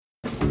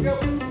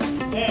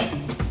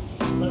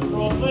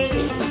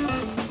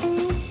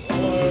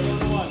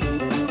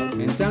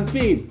on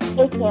speed.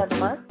 Hey, Mark.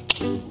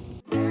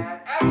 And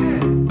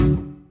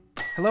action!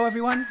 Hello,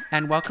 everyone,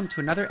 and welcome to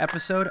another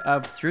episode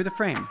of Through the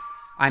Frame.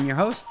 I'm your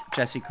host,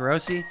 Jesse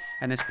Carosi,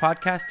 and this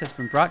podcast has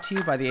been brought to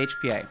you by the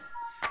HPA.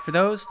 For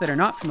those that are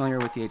not familiar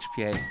with the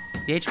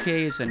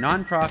HPA is a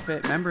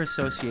non-profit member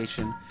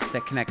association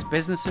that connects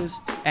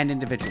businesses and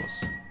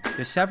individuals.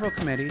 There's several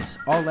committees,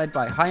 all led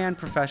by high-end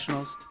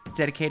professionals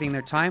dedicating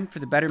their time for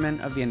the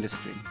betterment of the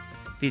industry.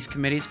 These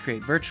committees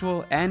create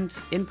virtual and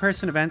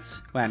in-person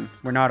events, when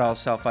we're not all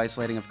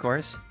self-isolating, of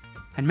course,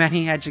 and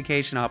many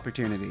education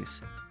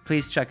opportunities.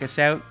 Please check us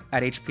out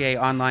at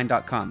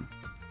hpaonline.com.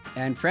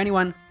 And for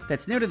anyone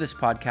that's new to this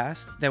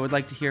podcast that would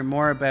like to hear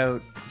more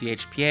about the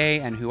HPA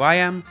and who I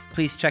am,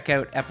 please check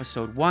out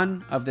episode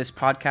 1 of this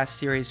podcast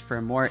series for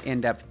a more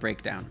in-depth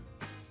breakdown.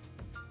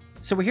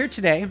 So we're here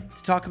today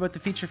to talk about the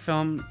feature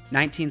film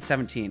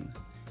 1917.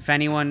 If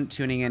anyone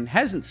tuning in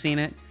hasn't seen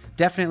it,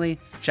 definitely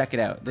check it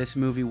out. This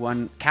movie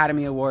won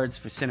Academy Awards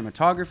for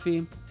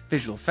cinematography,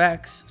 visual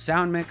effects,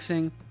 sound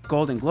mixing,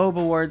 Golden Globe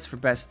Awards for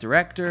Best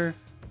Director,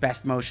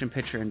 Best Motion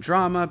Picture and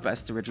Drama,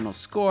 Best Original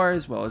Score,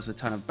 as well as a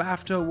ton of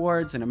BAFTA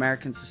awards, an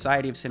American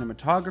Society of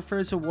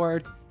Cinematographers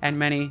award, and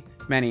many,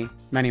 many,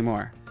 many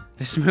more.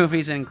 This movie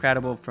is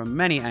incredible from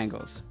many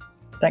angles.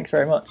 Thanks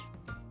very much.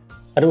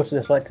 I'd also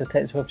just like to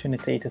take this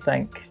opportunity to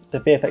thank the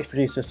VFX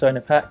producer Sona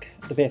Pak,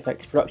 the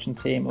VFX production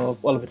team of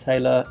Oliver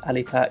Taylor,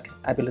 Ali Pak,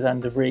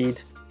 Alexander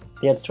Reed,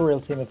 the editorial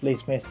team of Lee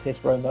Smith,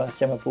 Pierce Roma,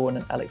 Gemma Bourne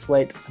and Alex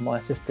Waite, and my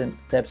assistant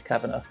Debs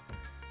Kavanagh,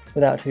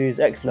 without whose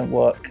excellent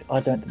work I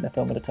don't think the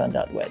film would have turned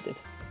out the way it did.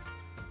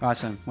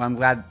 Awesome. Well, I'm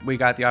glad we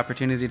got the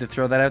opportunity to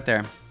throw that out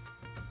there.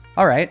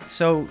 All right,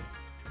 so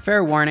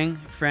fair warning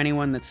for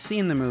anyone that's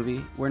seen the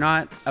movie, we're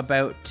not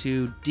about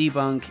to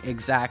debunk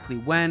exactly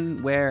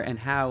when, where, and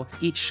how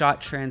each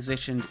shot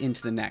transitioned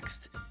into the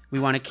next. We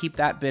want to keep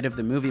that bit of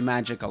the movie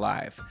magic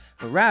alive,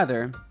 but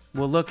rather,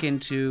 we'll look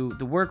into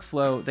the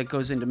workflow that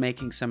goes into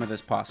making some of this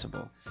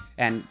possible.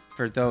 And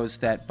for those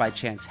that by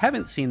chance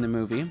haven't seen the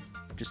movie,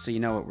 just so you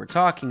know what we're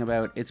talking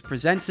about, it's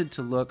presented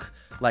to look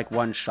like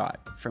one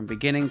shot from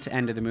beginning to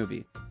end of the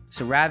movie.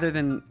 So rather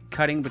than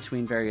cutting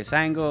between various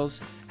angles,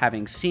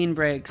 having scene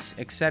breaks,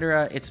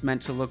 etc., it's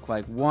meant to look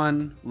like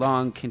one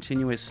long,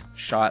 continuous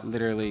shot,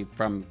 literally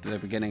from the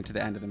beginning to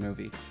the end of the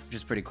movie, which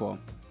is pretty cool.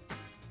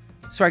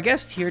 So our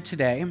guest here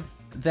today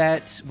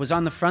that was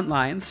on the front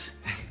lines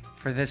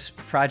for this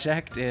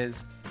project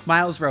is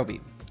Miles Roby.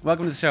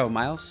 Welcome to the show,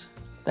 Miles.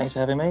 Thanks for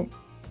having me.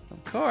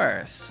 Of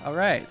course. All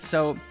right.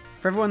 So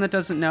for everyone that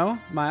doesn't know,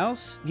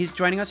 Miles, he's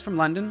joining us from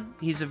London.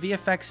 He's a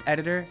VFX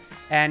editor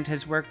and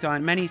has worked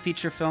on many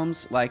feature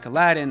films like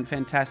Aladdin,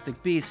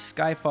 Fantastic Beasts,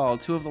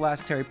 Skyfall, 2 of the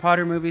last Harry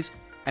Potter movies,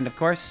 and of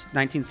course,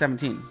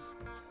 1917.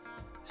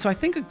 So I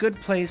think a good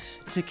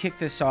place to kick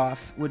this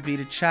off would be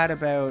to chat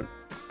about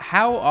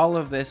how all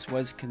of this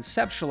was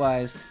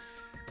conceptualized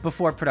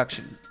before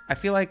production. I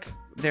feel like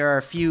there are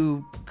a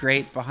few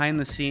great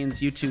behind-the-scenes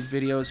YouTube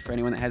videos. For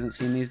anyone that hasn't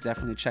seen these,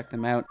 definitely check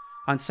them out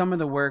on some of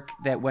the work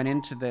that went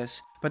into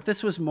this. But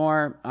this was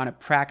more on a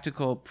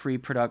practical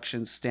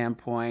pre-production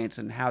standpoint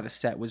and how the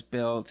set was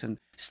built and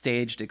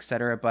staged,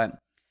 etc. But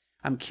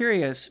I'm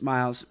curious,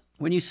 Miles,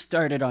 when you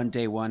started on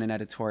day one in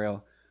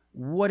editorial,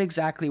 what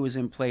exactly was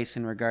in place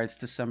in regards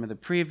to some of the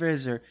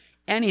previs or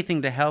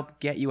anything to help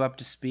get you up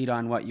to speed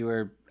on what you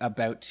were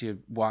about to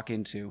walk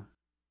into?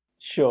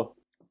 Sure.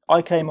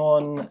 I came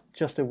on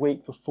just a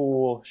week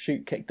before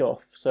shoot kicked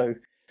off, so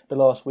the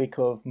last week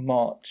of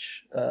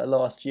March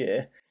last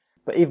year.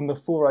 But even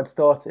before I'd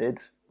started,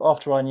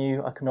 after I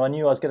knew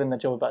I was getting the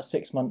job about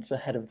 6 months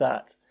ahead of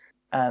that.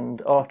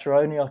 And after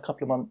only a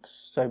couple of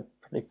months, so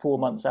probably 4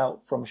 months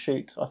out from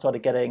shoot, I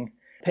started getting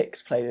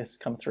PIX playlists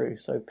come through.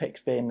 So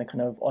PIX being the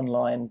kind of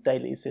online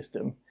daily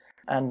system.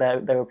 And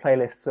there were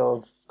playlists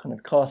of kind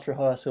of cast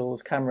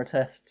rehearsals, camera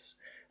tests.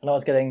 And I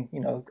was getting,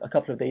 a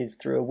couple of these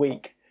through a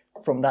week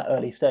from that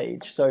early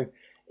stage. So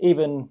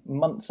even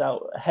months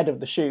out ahead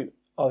of the shoot,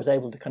 I was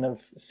able to kind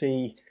of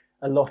see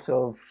a lot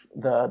of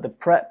the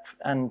prep.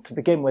 And to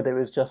begin with, it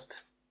was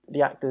just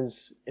the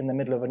actors in the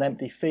middle of an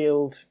empty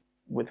field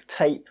with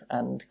tape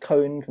and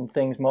cones and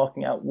things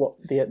marking out what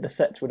the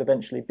sets would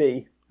eventually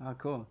be. Oh,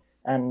 cool.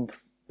 And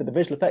the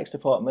visual effects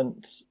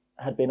department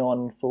had been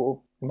on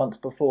for months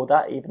before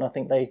that even. I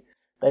think they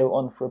were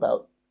on for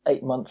about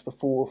 8 months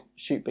before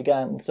shoot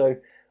began. So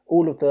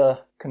all of the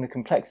kind of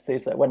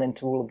complexities that went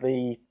into all of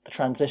the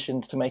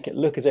transitions to make it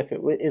look as if it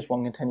is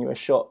one continuous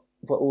shot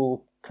were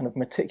all kind of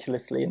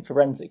meticulously and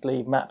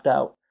forensically mapped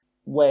out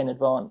way in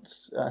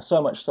advance,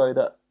 so much so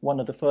that one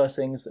of the first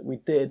things that we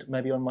did,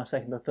 maybe on my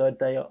second or third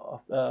day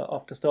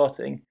after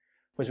starting,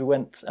 was we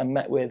went and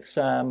met with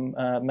Sam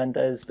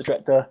Mendes, the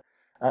director,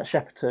 at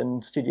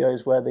Shepperton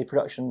Studios, where the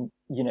production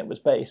unit was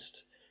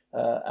based,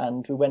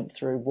 and we went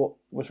through what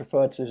was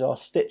referred to as our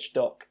stitch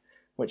doc,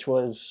 which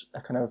was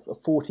a kind of a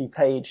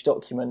 40-page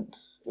document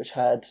which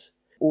had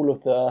all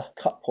of the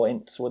cut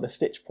points or the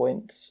stitch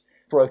points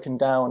broken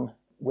down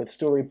with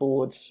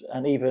storyboards,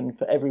 and even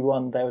for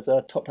everyone there was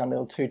a top-down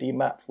little 2D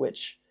map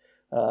which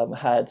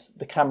had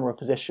the camera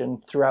position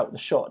throughout the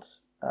shot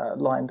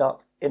lined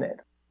up in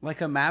it.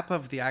 like a map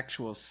of the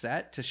actual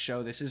set to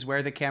show this is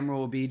where the camera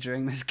will be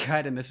during this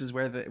cut and this is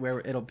where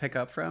it'll pick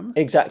up from?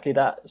 Exactly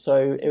that.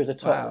 So it was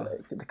Wow.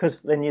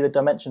 because they knew the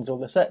dimensions of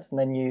the sets and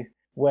they knew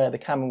where the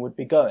camera would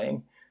be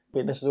going.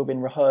 This has all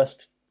been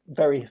rehearsed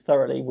very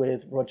thoroughly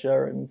with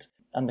Roger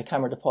and the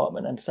camera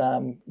department and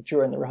Sam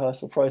during the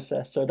rehearsal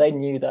process. So they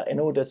knew that in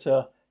order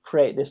to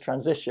create this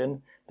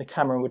transition, the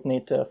camera would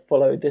need to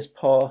follow this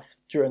path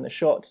during the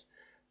shot,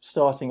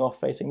 starting off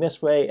facing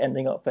this way,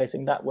 ending up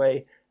facing that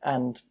way.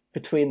 And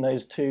between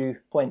those 2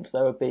 points,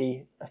 there would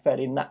be a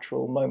fairly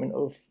natural moment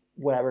of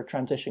where a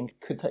transition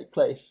could take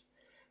place.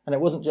 And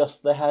it wasn't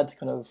just, they had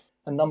kind of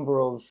a number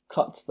of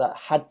cuts that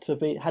had to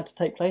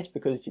take place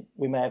because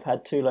we may have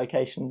had 2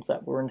 locations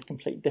that were in a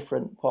complete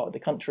different part of the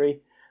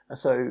country.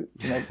 So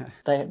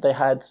they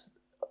had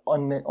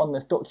on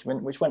this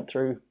document, which went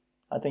through,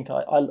 I think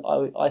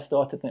I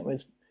started and it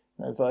was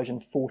version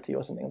 40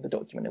 or something of the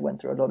document. It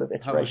went through a lot of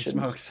iterations.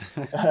 Holy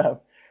smokes.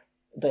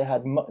 They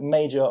had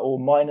major or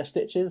minor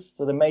stitches.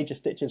 So the major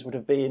stitches would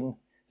have been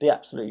the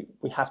absolute,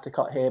 we have to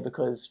cut here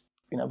because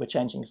we're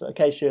changing its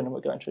location and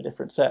we're going to a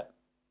different set.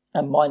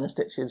 And minor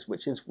stitches,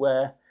 which is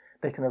where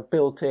they kind of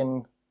built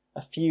in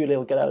a few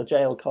little get out of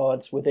jail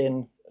cards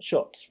within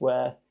shots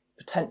where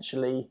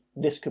potentially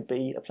this could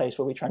be a place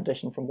where we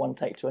transition from one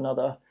take to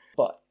another,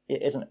 but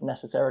it isn't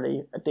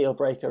necessarily a deal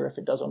breaker if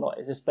it does or not.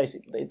 It's just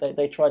basically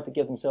they tried to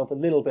give themselves a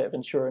little bit of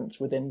insurance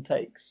within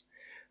takes.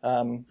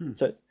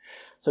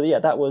 So yeah,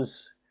 that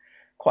was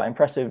quite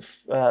impressive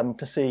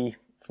to see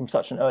from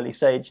such an early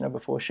stage,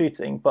 before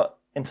shooting. But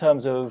in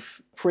terms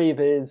of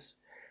previs,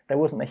 there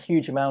wasn't a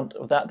huge amount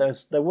of that.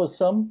 There was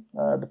some.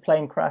 The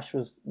plane crash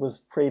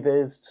was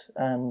prevised,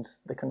 and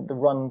the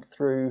run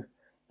through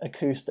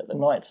Acoust at the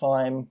night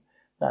time,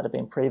 that had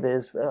been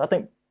previs. I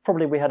think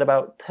probably we had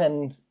about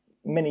 10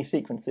 mini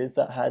sequences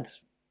that had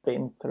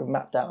been kind of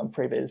mapped out and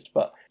prevised,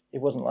 but it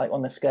wasn't like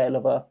on the scale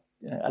of a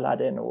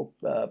Aladdin or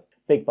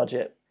big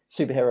budget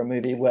superhero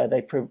movie where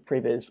they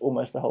prevised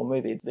almost the whole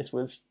movie. This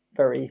was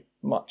very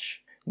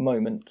much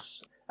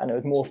moments, and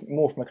it was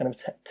more from a kind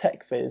of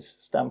tech viz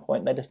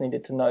standpoint. They just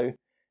needed to know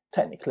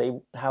technically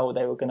how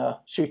they were going to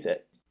shoot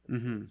it.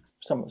 Mm-hmm.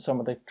 Some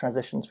of the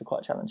transitions were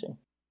quite challenging.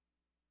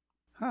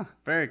 Huh,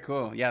 very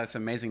cool. Yeah, it's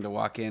amazing to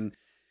walk in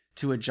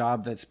to a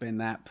job that's been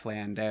that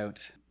planned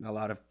out. A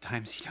lot of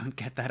times you don't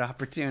get that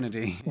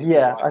opportunity.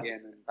 Yeah,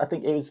 I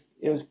think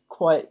it was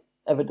quite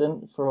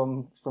evident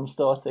from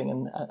starting,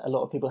 and a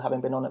lot of people having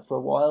been on it for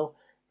a while,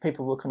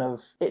 people were kind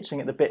of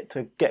itching at the bit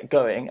to get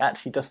going,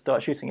 actually just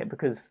start shooting it,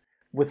 because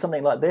with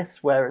something like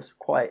this, where it's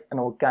quite an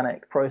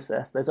organic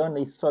process, there's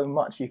only so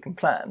much you can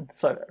plan.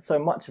 So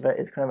much of it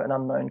is kind of an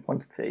unknown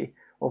quantity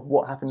of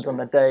what happens on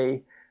the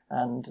day.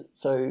 And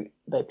so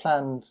they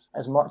planned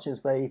as much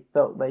as they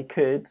felt they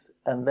could,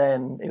 and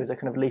then it was a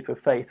kind of leap of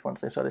faith once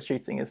they started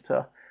shooting as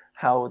to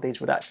how these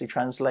would actually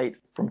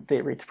translate from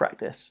theory to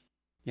practice.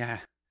 Yeah.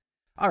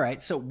 All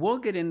right, so we'll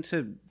get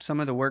into some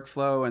of the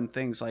workflow and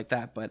things like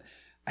that, but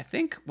I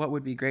think what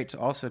would be great to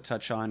also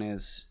touch on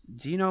is,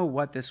 do you know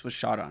what this was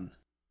shot on?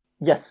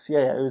 Yes,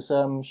 yeah, it was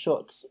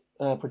shot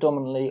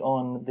predominantly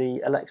on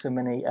the Alexa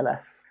Mini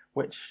LF,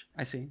 which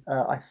I see.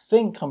 I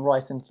think I'm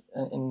right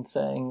in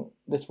saying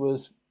this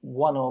was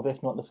one of,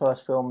 if not the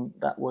first film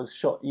that was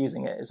shot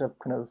using it. It's a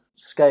kind of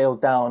scaled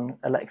down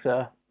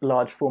Alexa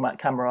large format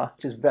camera,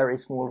 which is very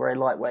small, very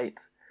lightweight.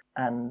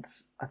 And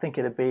I think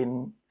it had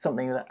been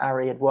something that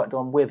Ari had worked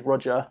on with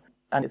Roger,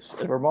 and it's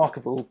a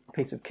remarkable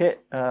piece of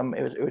kit.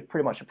 It was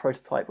pretty much a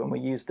prototype when we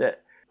used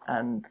it,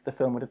 and the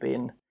film would have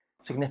been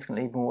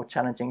significantly more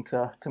challenging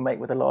to make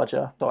with a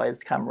larger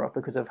sized camera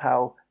because of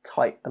how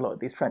tight a lot of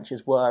these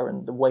trenches were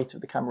and the weight of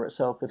the camera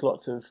itself, with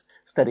lots of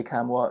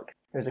Steadicam work.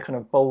 It was a kind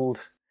of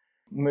bold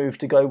move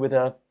to go with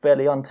a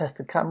barely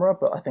untested camera,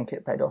 but I think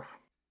it paid off.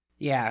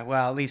 Yeah,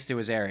 well, at least it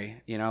was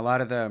Ari. A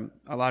lot of the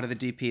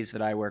DPs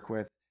that I work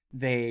with,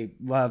 they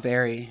love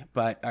Ari,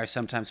 but are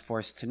sometimes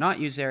forced to not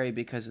use Ari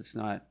because it's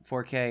not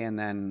 4K, and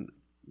then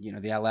the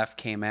LF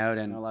came out,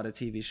 and a lot of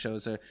TV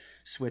shows are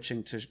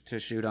switching to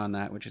shoot on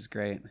that, which is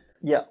great.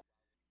 Yeah,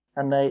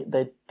 and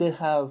they did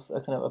have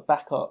a kind of a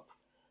backup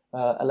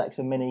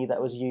Alexa Mini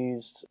that was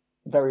used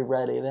very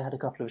rarely. They had a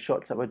couple of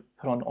shots that were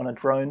put on a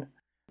drone,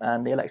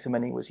 and the Alexa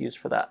Mini was used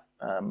for that.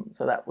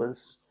 So that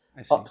was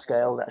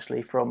upscaled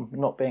actually from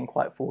not being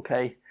quite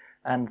 4K,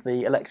 and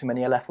the Alexa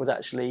Mini LF was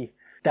actually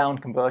down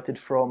converted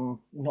from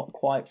not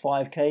quite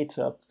 5K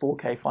to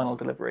 4K final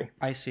delivery.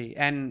 I see.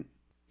 And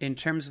in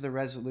terms of the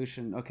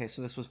resolution, okay,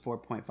 so this was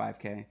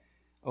 4.5K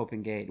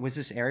open gate. Was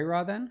this Ari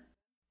Raw then?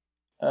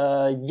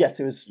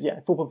 Yes, it was. Yeah,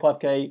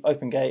 4.5K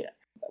open gate.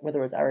 Whether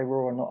it was Ari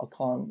Raw or not,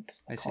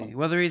 I see. can't.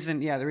 Well, the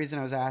reason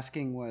I was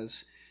asking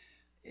was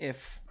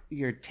if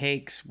your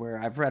takes were,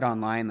 I've read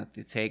online that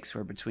the takes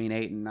were between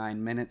 8 and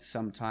 9 minutes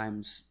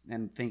sometimes,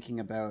 and thinking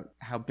about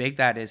how big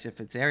that is. If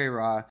it's Ari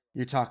Raw,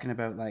 you're talking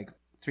about like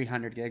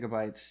 300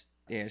 gigabytes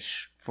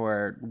ish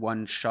for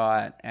one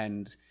shot,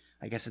 and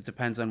I guess it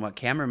depends on what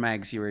camera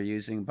mags you were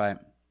using,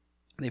 but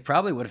they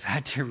probably would have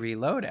had to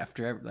reload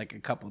after like a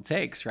couple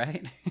takes,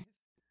 right?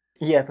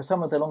 Yeah, for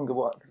some of the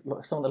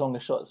longer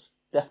shots,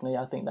 definitely,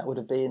 I think that would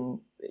have been,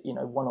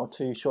 1 or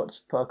 2 shots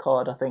per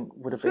card, I think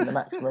would have been the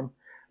maximum.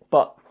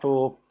 But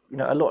for,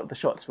 a lot of the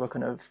shots were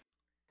kind of,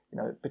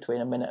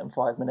 between a minute and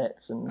 5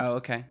 minutes, and Oh,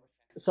 okay.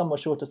 some were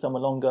shorter, some were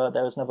longer.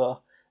 There was never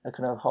a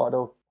kind of hard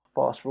or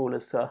fast rule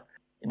as to,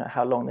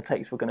 how long the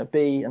takes were going to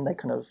be. And they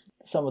kind of,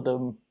 some of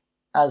them,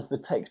 as the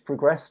takes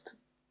progressed,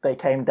 they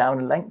came down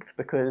in length,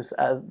 because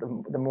as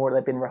the more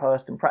they've been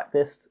rehearsed and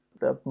practiced,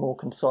 the more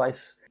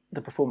concise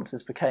the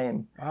performances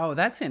became. Oh,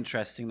 that's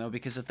interesting though,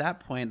 because at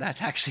that point,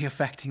 that's actually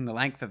affecting the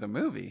length of the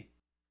movie.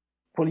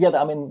 Well, yeah,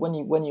 I mean,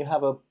 when you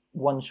have a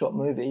one-shot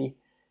movie,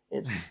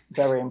 it's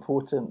very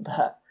important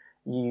that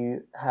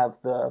you have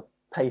the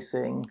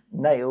pacing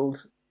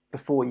nailed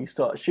before you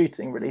start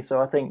shooting, really. So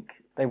I think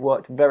they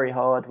worked very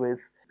hard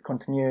with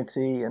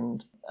continuity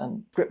and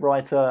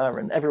scriptwriter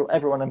and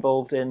everyone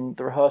involved in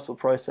the rehearsal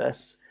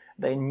process.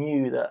 They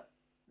knew that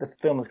the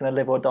film was going to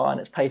live or die on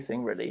its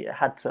pacing, really. It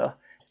had to.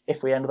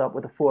 If we ended up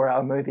with a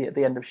 4-hour movie at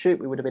the end of shoot,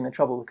 we would have been in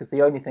trouble, because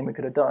the only thing we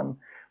could have done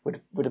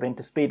would have been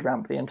to speed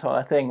ramp the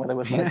entire thing where there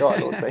was no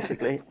dialogue,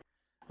 basically,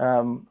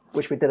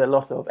 which we did a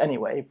lot of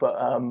anyway. But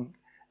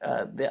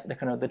the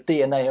kind of the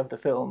DNA of the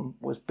film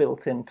was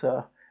built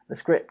into the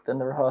script and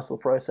the rehearsal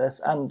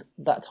process, and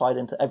that tied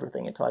into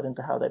everything. It tied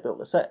into how they built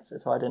the sets.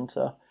 It tied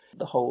into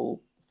the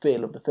whole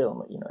feel of the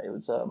film. It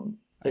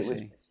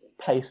was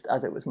paced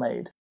as it was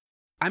made.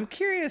 I'm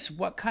curious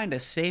what kind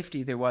of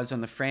safety there was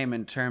on the frame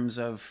in terms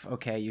of,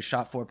 okay, you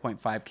shot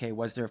 4.5K,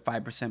 was there a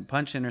 5%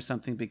 punch in or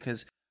something?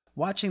 Because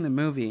watching the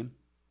movie,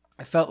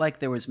 I felt like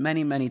there was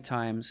many, many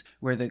times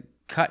where the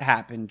cut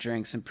happened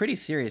during some pretty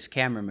serious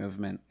camera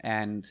movement,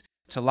 and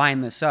to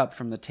line this up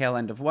from the tail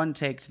end of one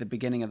take to the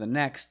beginning of the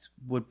next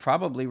would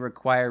probably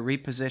require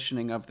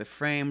repositioning of the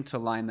frame to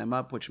line them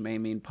up, which may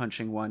mean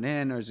punching one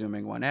in or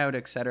zooming one out,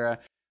 etc.,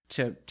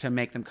 to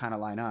make them kind of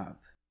line up.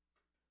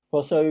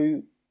 Well,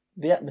 so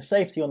the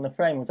safety on the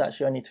frame was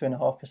actually only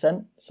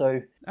 2.5%.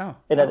 So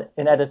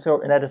in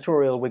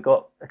editorial, we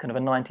got a kind of a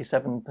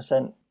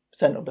 97%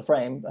 of the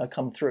frame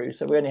come through.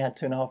 So we only had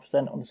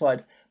 2.5% on the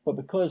sides. But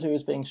because it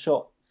was being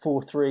shot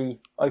 4:3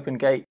 open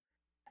gate,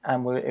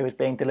 and it was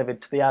being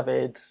delivered to the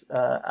Avid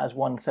as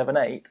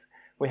 1:7:8,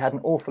 we had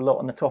an awful lot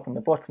on the top and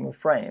the bottom of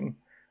frame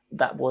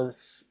that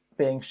was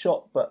being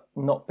shot but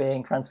not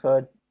being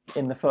transferred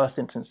in the first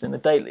instance in the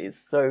dailies.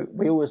 So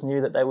we always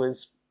knew that there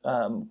was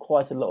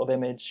quite a lot of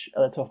image at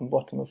the top and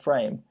bottom of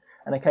frame,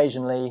 and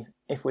occasionally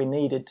if we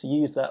needed to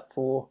use that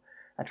for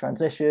a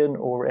transition,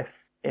 or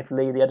if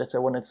Lee the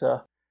editor wanted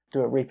to do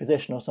a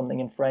reposition or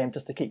something in frame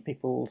just to keep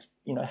people's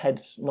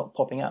heads not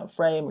popping out of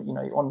frame,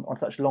 on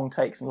such long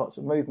takes and lots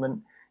of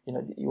movement,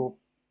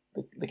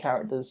 the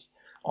characters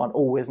aren't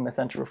always in the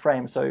center of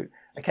frame. So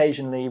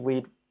occasionally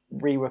we'd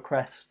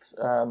re-request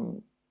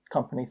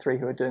Company 3,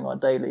 who are doing our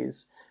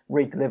dailies,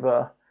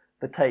 re-deliver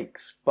the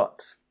takes, but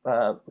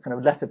kind of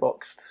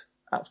letterboxed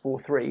at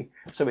 4:3,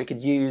 so we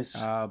could use.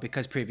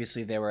 Because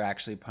previously they were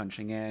actually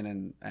punching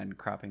in and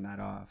cropping that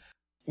off.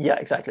 Yeah,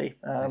 exactly.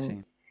 I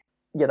see.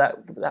 Yeah,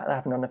 that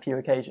happened on a few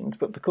occasions,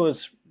 but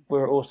because we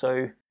were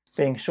also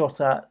being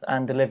shot at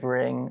and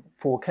delivering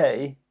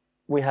 4K,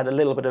 we had a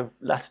little bit of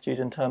latitude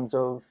in terms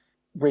of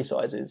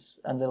resizes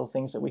and little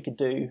things that we could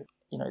do.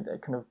 The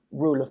kind of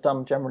rule of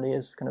thumb generally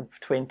is kind of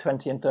between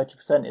 20 and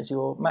 30% is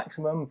your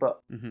maximum,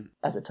 but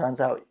as it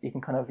turns out, you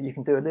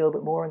can do a little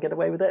bit more and get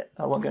away with it.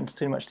 I won't go into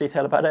too much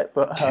detail about it,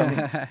 but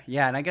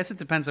yeah, and I guess it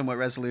depends on what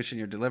resolution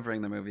you're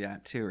delivering the movie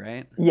at too,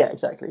 right? Yeah,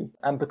 exactly.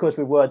 And because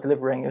we were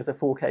delivering as a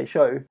 4K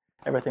show,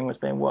 everything was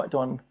being worked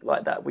on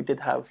like that. We did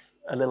have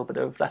a little bit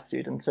of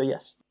latitude, and so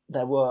yes,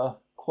 there were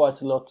quite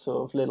a lot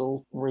of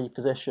little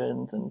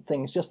repositions and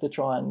things just to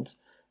try and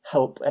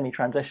help any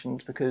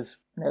transitions, because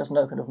there was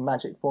no kind of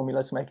magic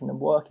formula to making them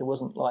work. It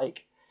wasn't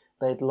like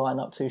they'd line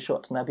up 2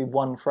 shots and there'd be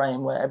one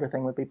frame where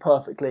everything would be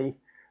perfectly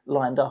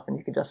lined up and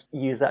you could just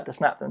use that to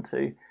snap them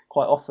to.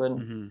 Quite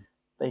often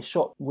they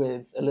shot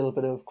with a little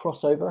bit of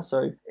crossover,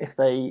 so if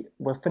they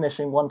were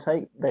finishing one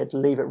take, they'd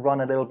leave it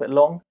run a little bit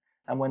long,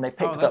 and when they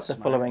picked it up the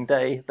following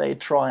day,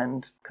 they'd try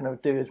and kind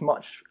of do as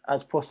much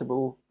as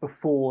possible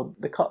before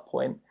the cut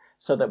point,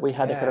 so that we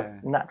had a kind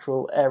of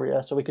natural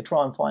area, so we could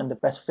try and find the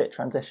best fit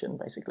transition,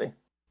 basically.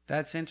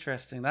 That's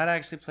interesting. That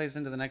actually plays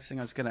into the next thing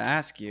I was going to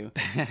ask you.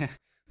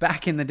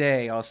 Back in the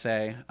day, I'll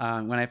say,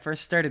 when I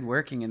first started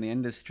working in the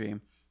industry,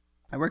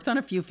 I worked on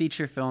a few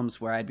feature films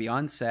where I'd be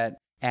on set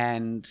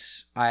and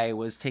I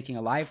was taking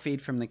a live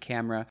feed from the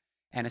camera,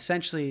 and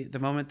essentially the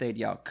moment they'd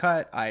yell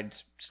cut, I'd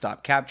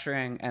stop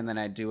capturing, and then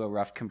I'd do a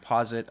rough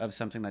composite of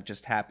something that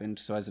just happened.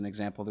 So as an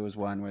example, there was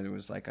one where there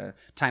was like a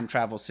time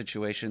travel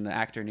situation. The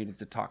actor needed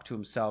to talk to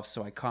himself,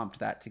 so I comped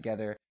that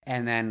together.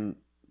 And then,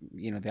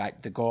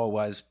 the goal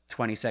was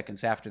 20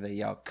 seconds after they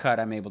yell cut,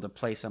 I'm able to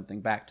play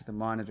something back to the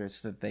monitor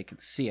so that they could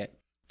see it,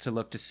 to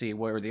look to see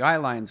were the eye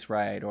lines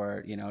right,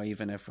 or,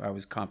 even if I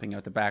was comping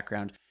out the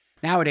background.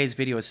 Nowadays,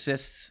 video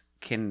assists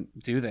can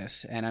do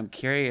this, and I'm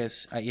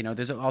curious,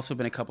 there's also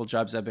been a couple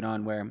jobs I've been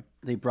on where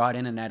they brought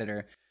in an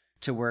editor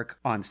to work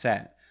on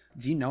set.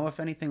 Do you know if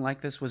anything like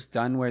this was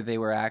done, where they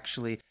were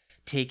actually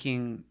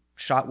taking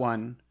shot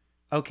 1,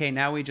 okay,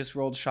 now we just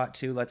rolled shot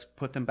 2. Let's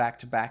put them back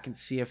to back and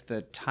see if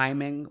the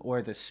timing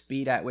or the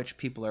speed at which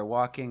people are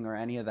walking or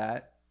any of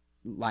that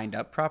lined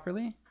up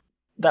properly.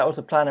 That was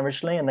the plan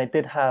originally, and they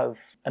did have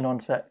an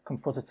on-set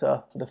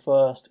compositor for the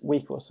first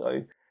week or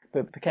so, but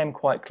it became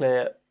quite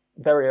clear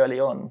very early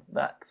on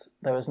that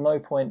there was no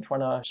point trying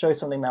to show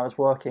something that was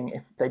working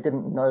if they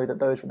didn't know that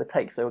those were the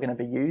takes that were going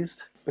to be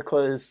used,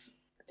 because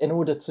in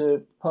order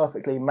to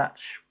perfectly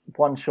match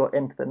one shot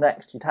into the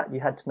next, you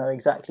had to know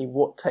exactly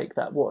what take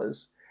that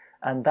was,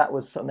 and that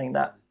was something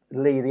that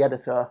Lee, the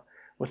editor,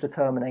 was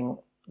determining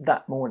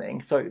that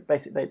morning. So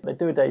basically, they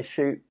do a day's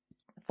shoot.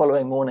 The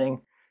following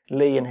morning,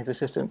 Lee and his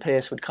assistant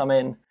Pierce would come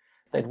in,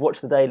 they'd watch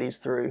the dailies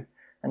through,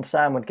 and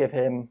Sam would give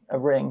him a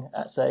ring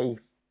at, say,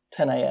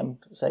 10 a.m.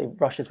 Say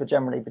rushes were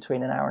generally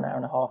between an hour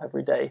and a half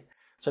every day.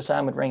 So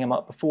Sam would ring him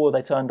up before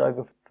they turned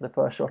over for the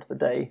first shot of the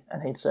day,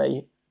 and he'd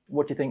say,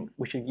 what do you think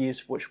we should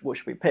use? What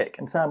should we pick?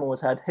 And Sam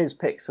always had his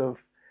picks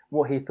of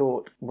what he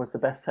thought was the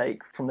best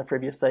take from the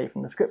previous day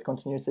from the script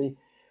continuity.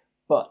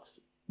 But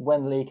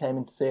when Lee came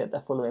in to see it the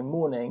following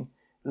morning,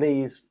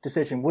 Lee's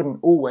decision wouldn't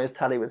always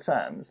tally with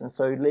Sam's. And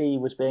so Lee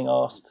was being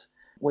asked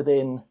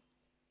within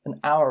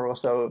an hour or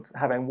so of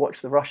having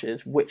watched the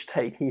rushes which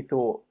take he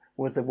thought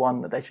was the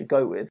one that they should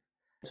go with.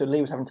 So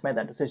Lee was having to make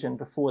that decision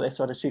before they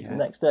started shooting the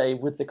next day,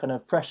 with the kind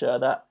of pressure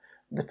that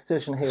the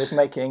decision he was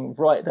making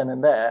right then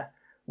and there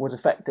was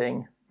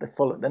affecting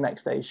the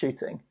next day's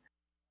shooting.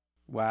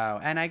 Wow.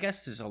 And I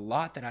guess there's a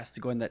lot that has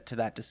to go into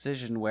that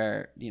decision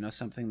where,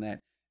 something that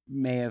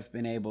may have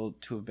been able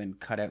to have been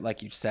cut out.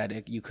 Like you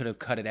said, you could have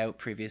cut it out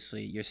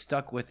previously. You're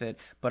stuck with it.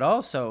 But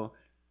also,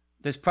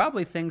 there's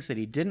probably things that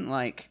he didn't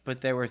like,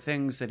 but there were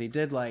things that he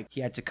did like.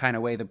 He had to kind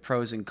of weigh the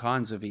pros and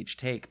cons of each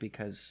take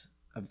because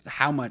of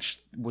how much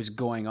was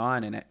going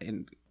on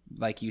in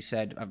like you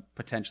said, a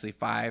potentially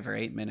 5 or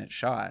 8 minute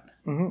shot.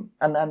 Mm-hmm.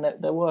 And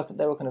there were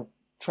kind of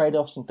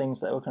trade-offs and things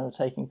that were kind of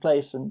taking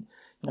place. And,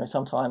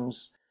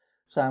 sometimes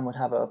Sam would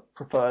have a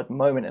preferred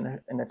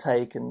moment in a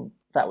take, and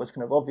that was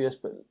kind of obvious,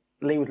 but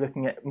Lee was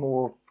looking at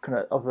more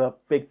kind of the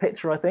big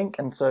picture, I think.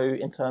 And so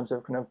in terms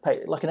of kind of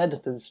like an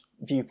editor's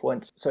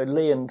viewpoint, so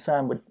Lee and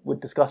Sam would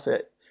discuss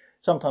it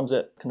sometimes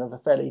at kind of a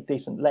fairly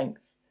decent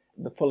length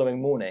the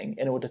following morning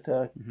in order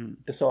to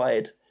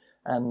decide.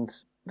 And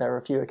there are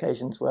a few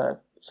occasions where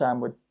Sam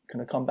would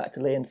kind of come back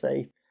to Lee and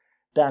say,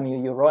 damn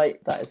you, you're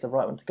right, that is the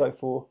right one to go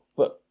for.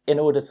 But in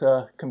order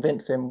to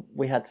convince him,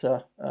 we had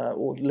to,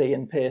 or Lee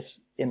and Pierce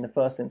in the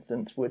first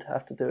instance would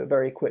have to do a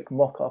very quick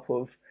mock-up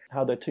of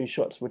how the two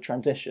shots would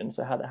transition,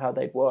 so how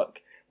they'd work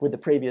with the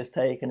previous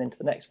take and into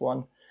the next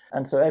one.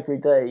 And so every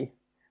day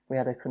we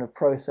had a kind of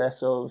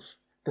process of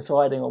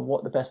deciding on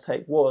what the best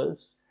take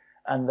was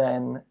and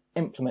then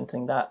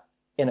implementing that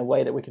in a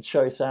way that we could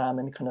show Sam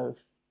and kind of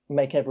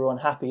make everyone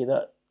happy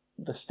that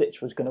the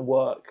stitch was going to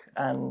work,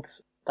 and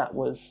that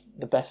was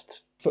the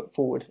best foot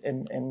forward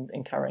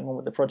in carrying on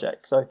with the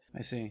project. So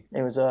I see.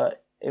 It was a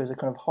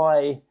kind of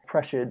high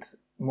pressured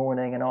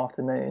morning and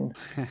afternoon.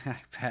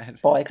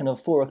 Bad. By kind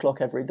of 4 o'clock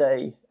every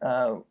day,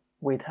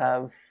 we'd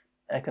have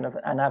a kind of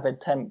an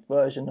Avid temp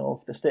version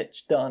of the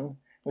stitch done,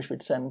 which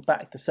we'd send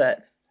back to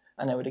set,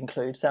 and it would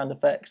include sound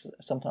effects,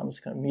 sometimes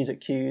kind of music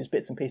cues,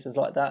 bits and pieces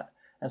like that.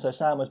 And so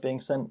Sam was being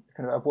sent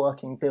kind of a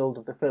working build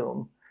of the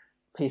film,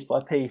 piece by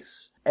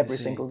piece, every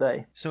single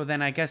day. So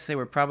then I guess they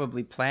were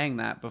probably playing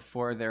that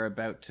before they're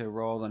about to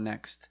roll the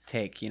next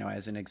take.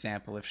 As an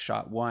example, if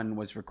shot 1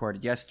 was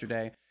recorded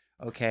yesterday,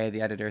 okay,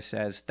 the editor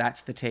says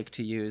that's the take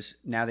to use.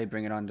 Now they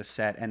bring it onto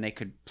set, and they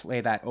could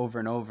play that over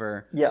and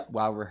over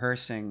while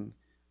rehearsing,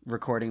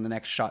 recording the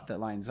next shot that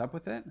lines up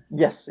with it?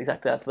 Yes,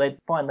 exactly that. So they'd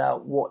find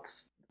out what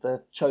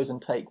the chosen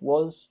take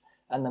was,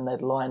 and then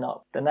they'd line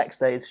up the next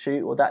day's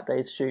shoot or that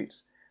day's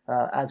shoot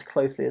as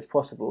closely as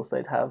possible. So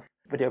they'd have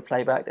video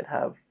playback, they'd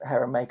have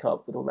hair and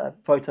makeup with all their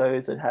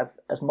photos, they'd have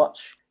as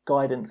much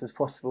guidance as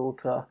possible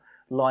to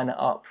line it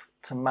up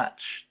to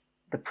match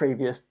the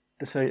previous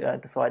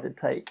decided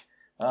take,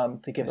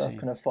 to give a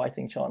kind of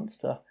fighting chance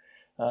to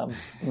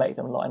make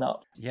them line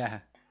up. Yeah.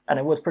 And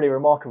it was pretty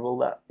remarkable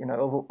that,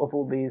 of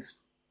all these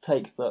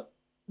takes that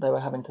they were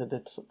having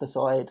to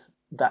decide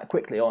that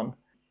quickly on,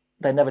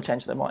 they never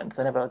changed their minds.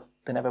 They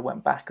never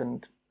went back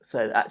and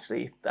said,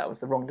 actually, that was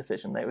the wrong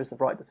decision. It was the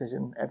right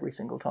decision every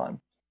single time.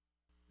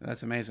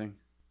 That's amazing.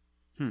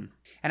 And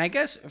I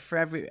guess for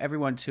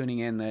everyone tuning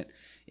in that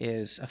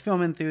is a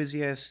film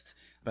enthusiast,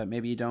 but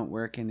maybe you don't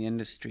work in the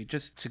industry,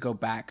 just to go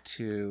back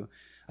to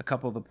a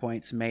couple of the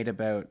points made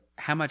about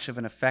how much of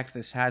an effect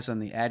this has on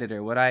the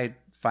editor, what I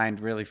find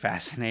really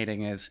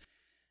fascinating is,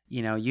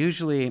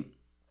 usually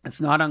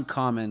it's not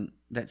uncommon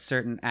that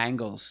certain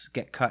angles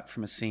get cut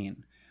from a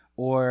scene.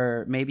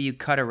 Or maybe you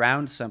cut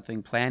around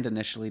something planned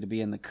initially to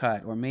be in the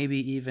cut, or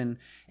maybe even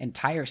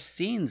entire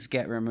scenes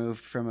get removed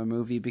from a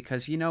movie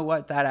because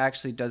that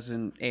actually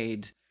doesn't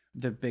aid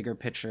the bigger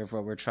picture of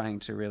what we're trying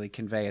to really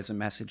convey as a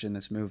message in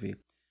this movie.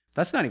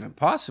 That's not even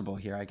possible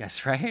here, I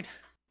guess, right?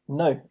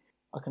 No,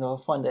 I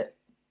find it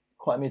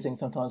quite amusing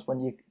sometimes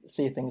when you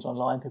see things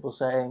online, people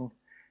saying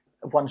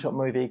a one-shot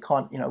movie,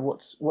 can't,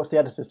 what's the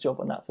editor's job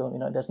on that film?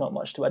 There's not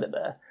much to edit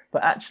there.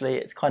 But actually,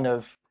 it's kind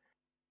of,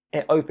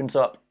 it opens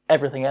up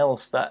everything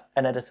else that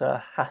an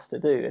editor has to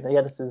do. And the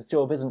editor's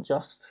job isn't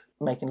just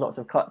making lots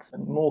of cuts,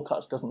 and more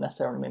cuts doesn't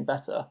necessarily mean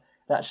better.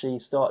 It actually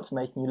starts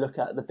making you look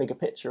at the bigger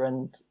picture,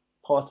 and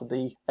part of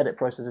the edit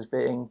process is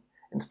being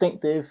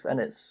instinctive, and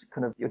it's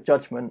kind of your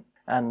judgment.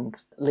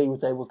 And Lee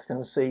was able to kind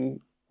of see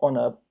on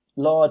a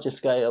larger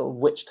scale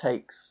which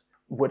takes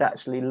would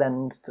actually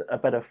lend to a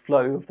better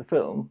flow of the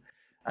film.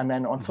 And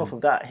then on top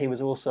of that, he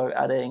was also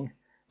adding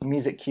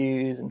music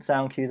cues and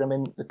sound cues. I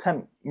mean, the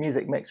temp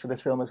music mix for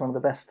this film is one of the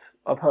best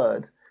I've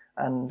heard.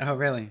 And oh,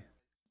 really?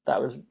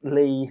 That was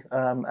Lee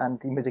and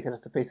the music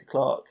editor Peter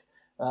Clark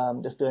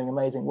just doing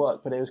amazing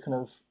work. But it was kind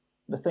of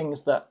the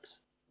things that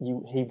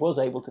he was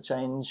able to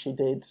change, he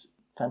did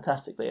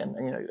fantastically.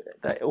 And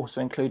that also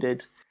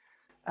included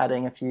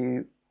adding a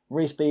few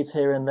respeeds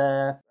here and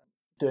there,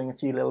 doing a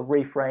few little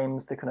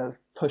reframes to kind of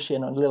push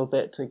in on a little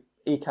bit to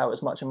eke out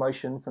as much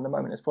emotion from the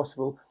moment as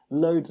possible.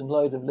 Loads and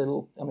loads of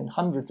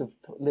hundreds of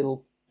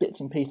little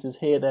bits and pieces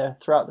here, there,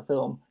 throughout the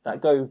film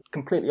that go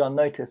completely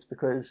unnoticed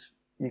because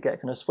you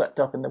get kind of swept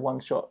up in the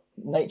one-shot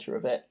nature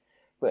of it.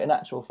 But in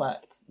actual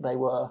fact, they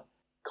were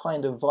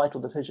kind of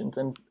vital decisions,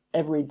 and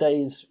every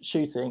day's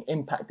shooting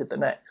impacted the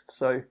next.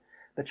 So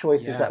the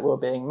choices that were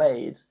being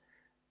made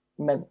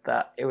meant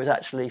that it was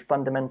actually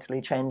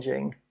fundamentally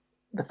changing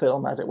the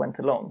film as it went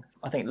along.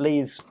 I think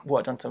Lee's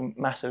worked on some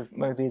massive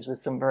movies with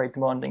some very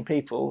demanding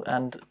people,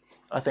 and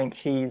I think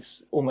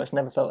he's almost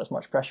never felt as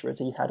much pressure as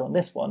he had on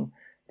this one,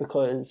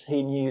 because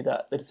he knew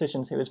that the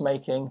decisions he was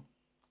making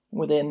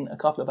within a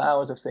couple of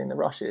hours of seeing the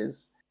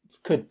rushes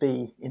could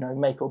be,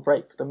 make or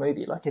break for the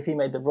movie. Like if he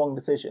made the wrong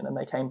decision and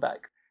they came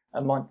back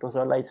a month or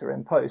so later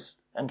in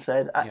post and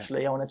said,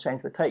 actually, I want to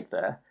change the take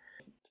there.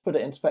 To put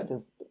it in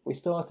perspective, we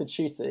started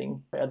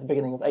shooting at the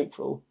beginning of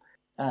April,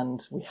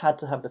 and we had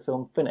to have the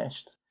film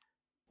finished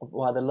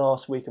by the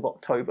last week of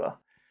October,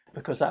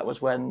 because that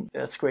was when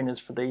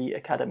screeners for the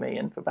Academy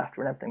and for BAFTA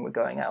and everything were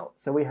going out.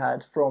 So we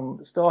had, from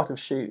the start of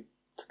shoot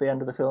to the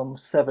end of the film,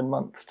 7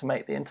 months to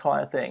make the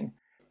entire thing.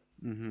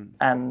 Mm-hmm.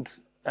 And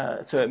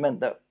so it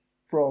meant that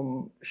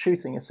from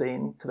shooting a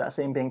scene to that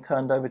scene being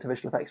turned over to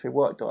visual effects we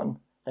worked on,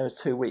 there was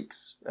 2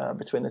 weeks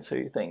between the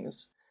two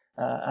things.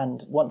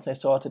 And once they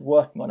started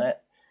working on it,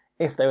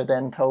 if they were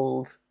then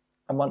told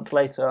a month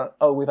later,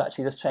 oh, we've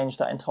actually just changed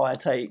that entire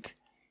take,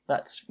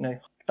 that's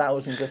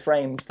thousands of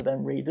frames to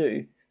then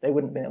redo, they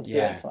wouldn't have been able to do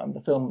it in time.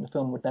 The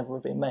film would never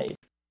have been made.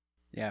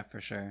 Yeah,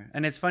 for sure.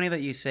 And it's funny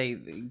that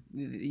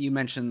you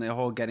mentioned the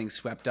whole getting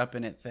swept up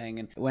in it thing.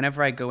 And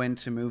whenever I go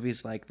into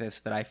movies like this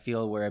that I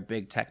feel were a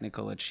big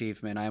technical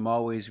achievement, I'm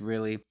always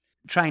really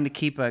trying to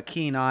keep a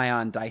keen eye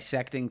on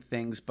dissecting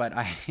things. But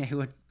I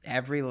would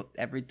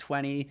every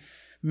 20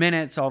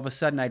 minutes, all of a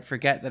sudden, I'd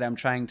forget that I'm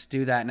trying to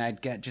do that, and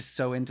I'd get just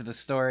so into the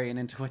story and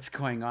into what's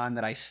going on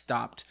that I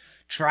stopped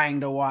trying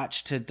to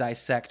watch to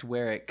dissect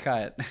where it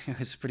cut. It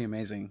was pretty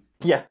amazing.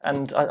 Yeah,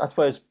 and I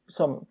suppose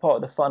some part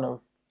of the fun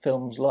of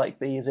films like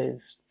these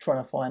is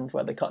trying to find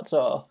where the cuts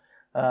are.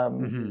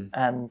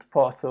 And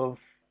part of,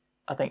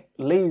 I think,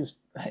 Lee's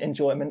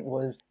enjoyment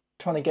was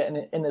trying to get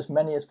in as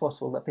many as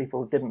possible that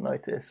people didn't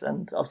notice.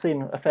 And I've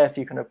seen a fair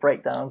few kind of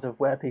breakdowns of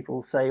where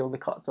people say all the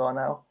cuts are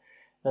now.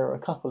 There are a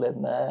couple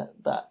in there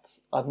that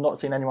I've not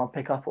seen anyone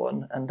pick up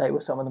on, and they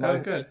were some of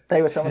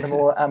the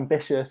more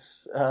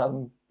ambitious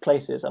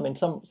places. I mean,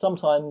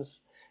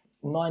 sometimes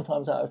 9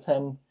 times out of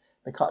 10,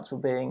 the cuts were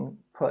being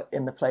put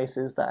in the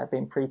places that had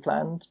been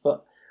pre-planned,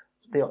 but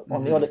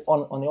on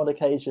the odd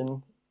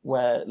occasion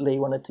where Lee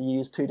wanted to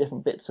use 2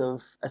 different bits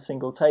of a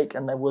single take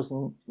and there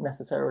wasn't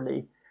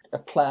necessarily a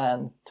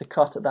plan to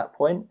cut at that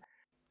point,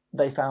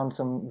 they found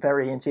some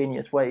very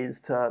ingenious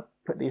ways to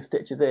put these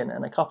stitches in,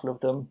 and a couple of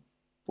them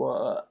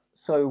were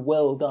so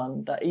well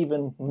done that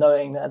even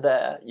knowing they're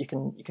there, you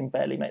can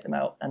barely make them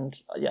out. And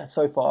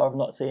so far I've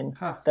not seen.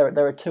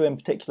 There are 2 in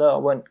particular. I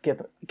won't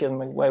give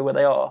them away where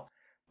they are,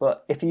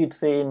 but if you'd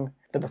seen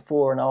the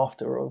before and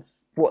after of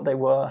what they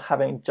were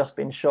having just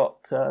been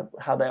shot to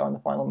how they are in the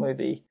final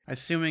movie.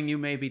 Assuming you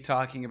may be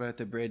talking about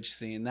the bridge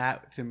scene,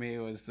 that to me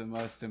was the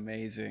most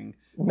amazing.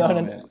 No,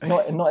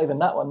 not even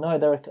that one. No,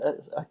 there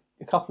are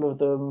a couple of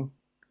them.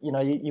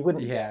 You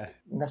wouldn't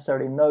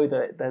necessarily know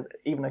that there's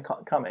even a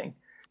cut coming.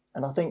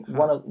 And I think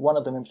one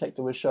of them in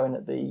particular was shown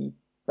at the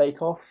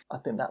Bake Off. I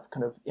think that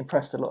kind of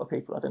impressed a lot of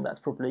people. I think that's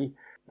probably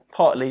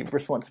partly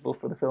responsible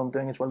for the film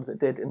doing as well as it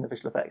did in the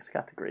visual effects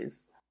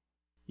categories.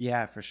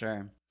 Yeah, for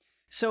sure.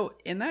 So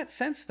in that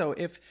sense, though,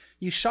 if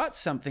you shot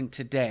something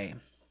today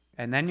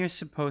and then you're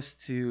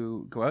supposed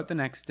to go out the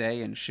next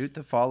day and shoot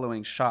the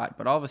following shot,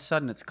 but all of a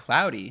sudden it's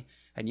cloudy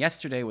and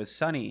yesterday was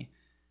sunny,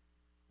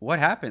 what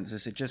happens?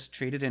 Is it just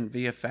treated in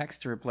VFX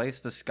to replace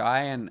the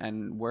sky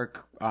and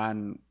work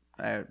on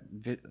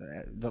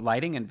the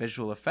lighting and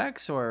visual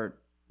effects, or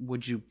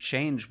would you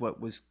change what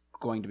was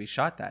going to be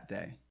shot that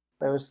day?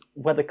 There was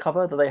weather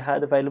cover that they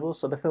had available,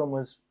 so the film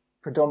was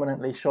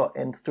predominantly shot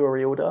in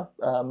story order,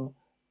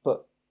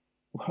 but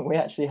we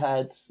actually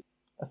had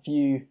a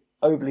few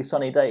overly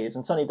sunny days,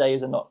 and sunny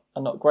days are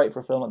not great for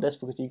a film like this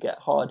because you get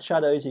hard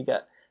shadows, you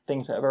get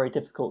things that are very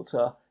difficult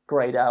to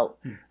grade out.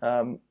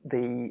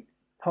 The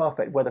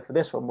perfect weather for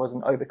this one was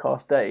an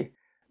overcast day.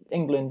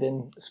 England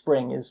in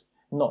spring is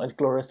not as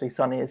gloriously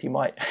sunny as you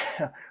might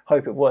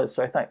hope it was,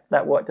 so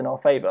that worked in our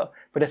favour.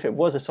 But if it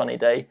was a sunny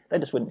day, they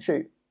just wouldn't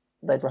shoot;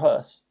 they'd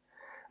rehearse.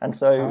 And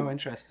so,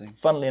 interesting.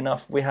 Funnily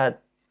enough,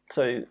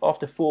 so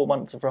after 4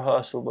 months of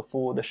rehearsal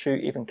before the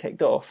shoot even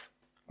kicked off,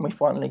 we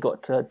finally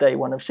got to day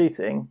one of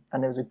shooting,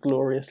 and it was a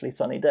gloriously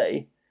sunny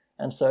day.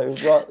 And so,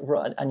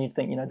 and you'd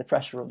think, the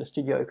pressure of the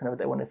studio, kind of,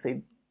 they want to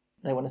see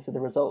the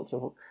results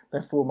of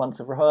their 4 months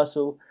of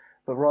rehearsal,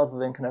 but rather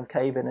than kind of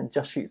cave in and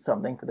just shoot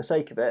something for the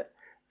sake of it,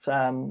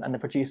 Sam and the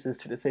producers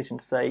took the decision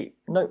to say,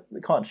 no,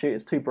 we can't shoot,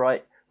 it's too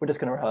bright, we're just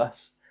going to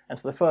rehearse. And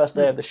so the first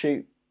day of the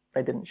shoot,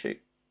 they didn't shoot.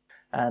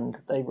 And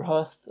they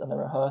rehearsed,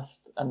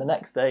 and the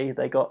next day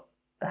they got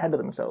ahead of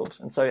themselves.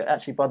 And so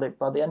actually by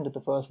the end of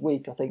the first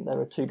week, I think they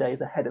were 2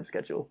 days ahead of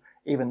schedule,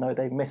 even though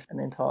they missed an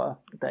entire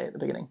day at the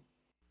beginning.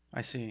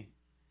 I see.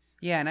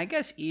 Yeah, and I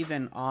guess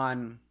even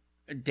on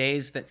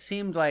days that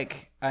seemed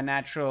like a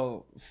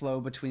natural flow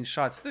between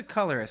shots, the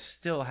colorist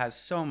still has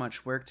so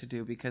much work to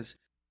do, because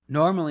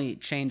normally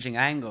changing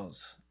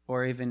angles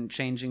or even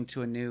changing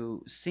to a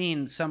new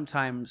scene,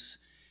 sometimes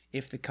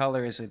if the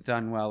color isn't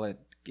done well, it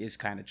is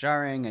kind of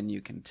jarring and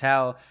you can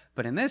tell.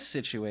 But in this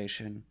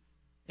situation,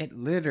 it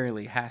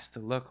literally has to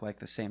look like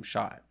the same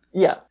shot.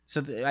 Yeah.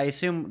 So I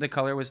assume the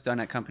color was done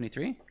at Company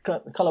 3?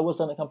 The color was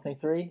done at Company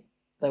 3.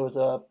 There was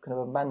a kind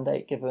of a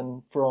mandate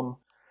given from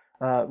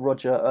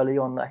Roger early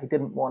on that he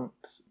didn't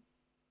want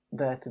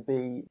there to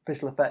be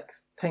visual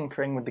effects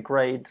tinkering with the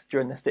grades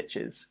during the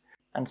stitches.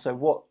 And so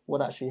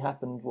what actually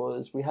happened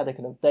was we had a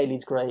kind of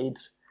dailies grade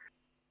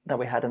that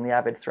we had in the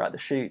Avid throughout the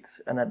shoot.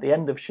 And at the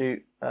end of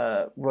shoot,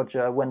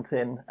 Roger went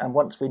in, and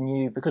once we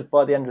knew, because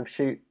by the end of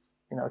shoot,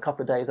 a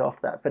couple of days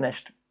after that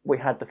finished, we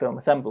had the film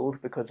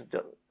assembled because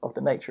of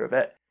the nature of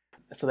it.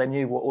 So they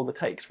knew what all the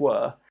takes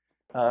were.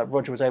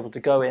 Roger was able to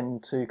go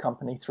into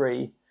Company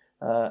 3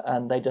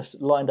 and they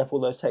just lined up all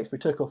those takes. We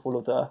took off all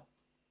of the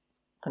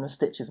kind of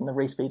stitches and the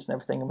respeeds and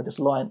everything, and we just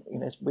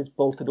we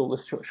bolted all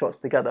the shots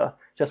together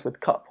just with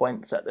cut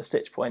points at the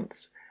stitch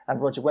points.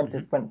 And Roger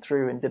went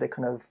through and did a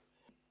kind of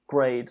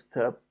grade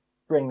to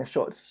bring the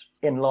shots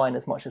in line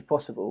as much as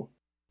possible.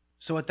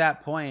 So at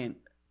that point,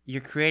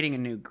 you're creating a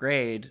new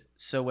grade.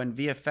 So when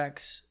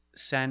VFX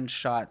send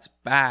shots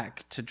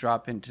back to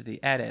drop into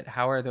the edit,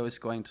 how are those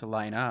going to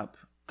line up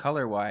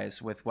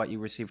color-wise with what you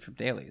received from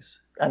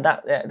dailies? And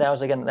that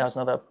was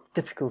another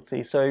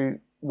difficulty. So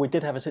we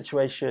did have a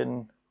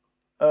situation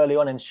early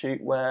on in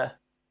shoot where,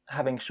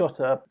 having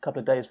shot a couple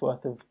of days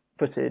worth of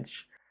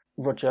footage,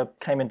 Roger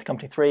came into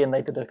Company 3 and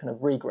they did a kind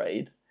of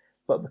regrade.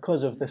 But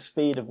because of the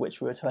speed of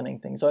which we were turning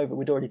things over,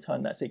 we'd already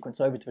turned that sequence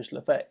over to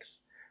visual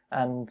effects.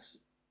 And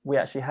we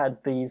actually had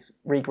these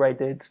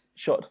regraded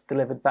shots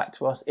delivered back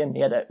to us in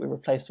the edit. We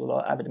replaced all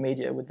our Avid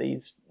media with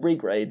these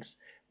regrades,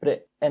 but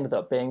it ended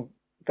up being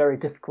very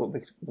difficult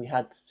because we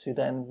had to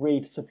then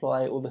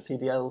resupply all the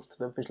CDLs to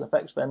the visual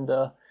effects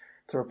vendor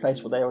to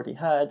replace what they already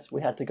had.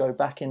 We had to go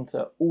back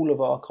into all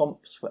of our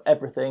comps for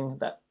everything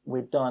that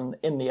we'd done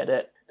in the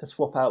edit to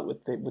swap out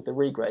with the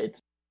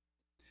regrades.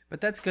 But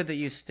that's good that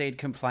you stayed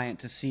compliant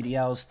to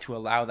CDLs to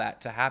allow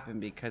that to happen,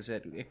 because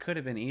it could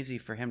have been easy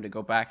for him to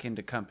go back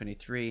into Company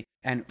 3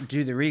 and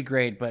do the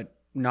regrade but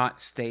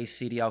not stay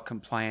CDL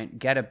compliant,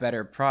 get a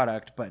better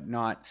product but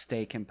not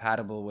stay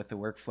compatible with the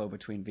workflow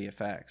between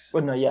VFX.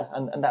 Well, no, yeah,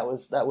 and that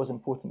was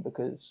important,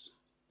 because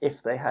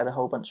if they had a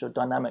whole bunch of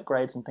dynamic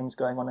grades and things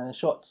going on in the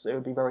shots, it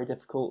would be very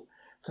difficult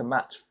to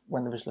match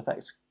when the visual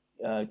effects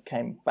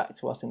came back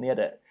to us in the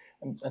edit.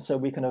 And so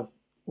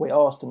we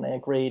asked and they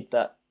agreed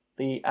that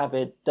the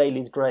Avid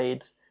dailies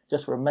grade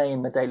just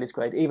remain the dailies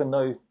grade, even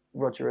though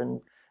Roger and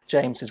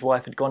James, his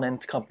wife, had gone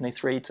into Company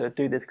 3 to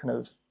do this kind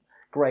of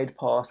grade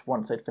pass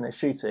once they'd finished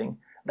shooting.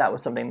 That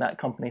was something that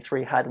Company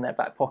 3 had in their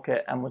back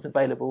pocket and was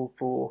available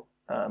for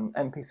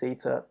MPC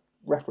to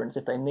reference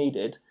if they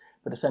needed.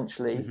 But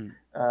essentially,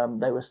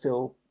 they were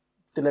still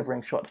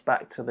delivering shots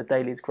back to the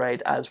dailies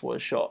grade as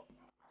was shot.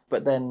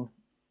 But then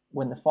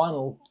when the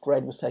final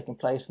grade was taking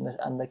place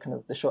and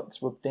the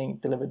shots were being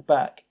delivered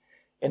back,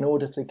 in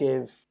order to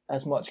give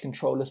as much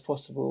control as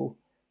possible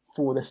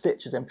for the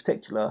stitches in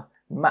particular,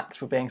 mats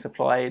were being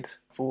supplied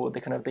for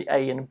the kind of the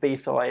A and B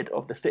side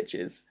of the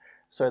stitches,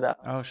 so that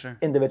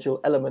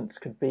individual elements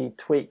could be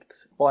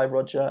tweaked by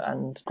Roger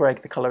and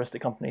Greg, the colorist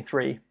at Company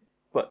 3.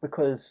 But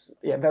because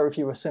very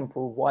few were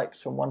simple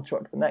wipes from one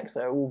shot to the next,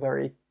 they're all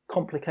very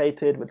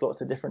complicated with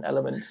lots of different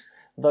elements.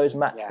 Those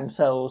mats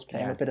themselves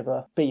became a bit of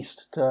a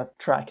beast to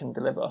track and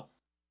deliver.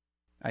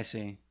 I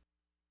see.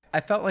 I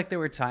felt like there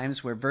were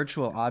times where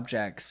virtual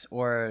objects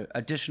or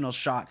additional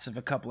shots of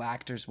a couple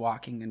actors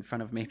walking in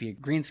front of maybe a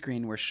green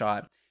screen were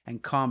shot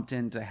and comped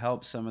in to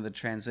help some of the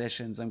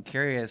transitions. I'm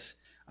curious,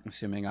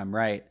 assuming I'm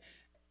right,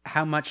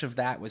 how much of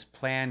that was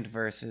planned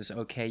versus,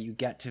 okay, you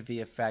get to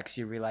VFX,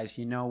 you realize,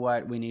 you know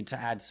what, we need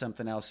to add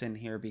something else in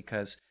here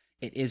because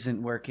it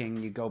isn't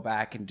working, you go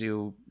back and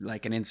do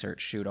like an insert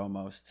shoot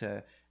almost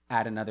to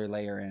add another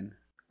layer in?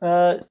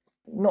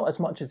 Not as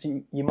much as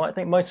you might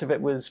think. Most of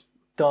it was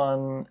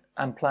done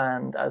and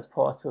planned as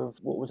part of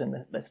what was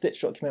in the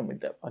Stitch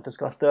document that I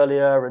discussed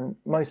earlier, and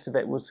most of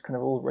it was kind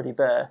of already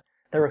there.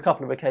 There were a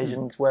couple of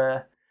occasions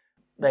where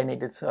they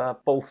needed to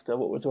bolster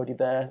what was already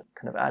there,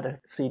 kind of add a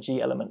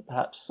CG element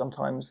perhaps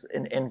sometimes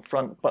in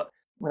front, but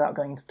without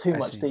going into too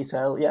much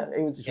detail,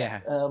 it was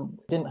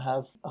didn't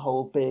have a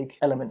whole big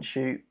element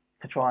shoot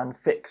to try and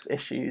fix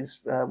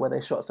issues where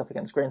they shot stuff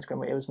against green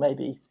screen. It was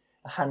maybe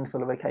a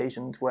handful of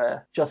occasions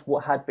where just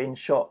what had been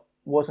shot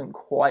wasn't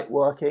quite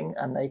working,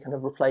 and they kind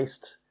of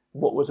replaced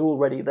what was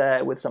already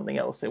there with something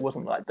else. It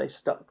wasn't like they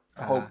stuck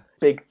a whole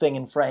big thing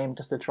in frame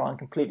just to try and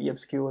completely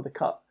obscure the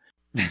cut.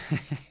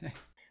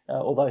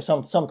 Although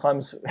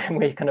sometimes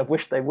we kind of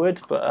wish they would,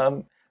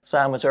 but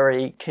Sam was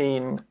very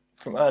keen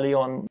from early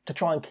on to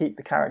try and keep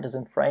the characters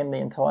in frame the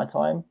entire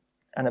time.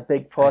 And a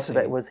big part of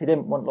it was he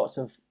didn't want lots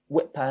of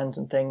whip pans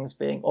and things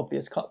being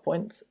obvious cut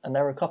points. And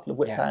there were a couple of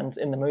whip pans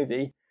in the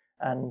movie,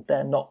 and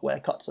they're not where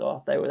cuts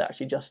are. They were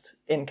actually just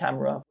in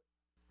camera.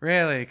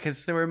 Really?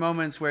 Because there were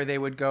moments where they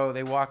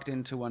walked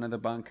into one of the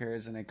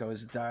bunkers and it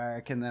goes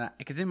dark. And then,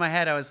 because in my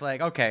head I was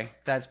like, okay,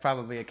 that's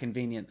probably a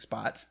convenient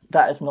spot.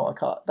 That is not a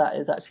cut. That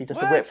is actually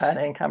just a whip pan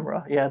in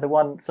camera. Yeah, the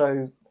one,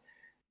 so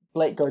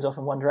Blake goes off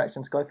in one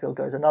direction, Schofield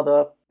goes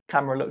another,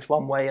 camera looks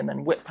one way, and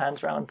then whip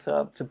pans round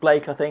to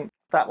Blake, I think.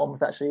 That one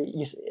was actually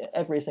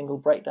every single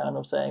breakdown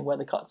of saying where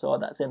the cuts are,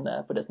 that's in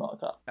there, but it's not a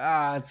cut.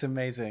 It's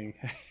amazing.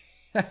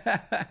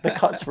 The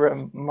cuts were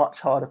in much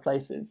harder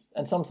places.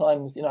 And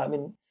sometimes,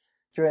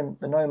 during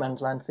the No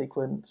Man's Land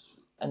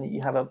sequence, and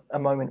you have a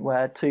moment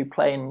where two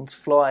planes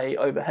fly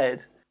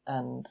overhead,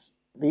 and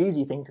the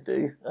easy thing to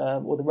do,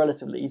 or the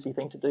relatively easy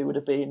thing to do, would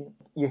have been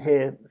you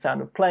hear the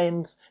sound of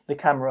planes, the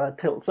camera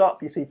tilts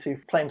up, you see two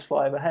planes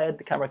fly overhead,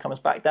 the camera comes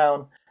back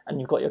down, and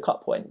you've got your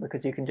cut point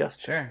because you can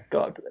just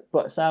go up to it.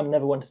 But Sam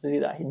never wanted to do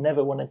that. He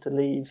never wanted to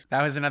leave.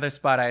 That was another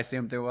spot I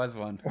assumed there was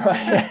one.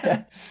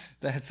 Right.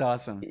 That's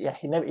awesome. Yeah,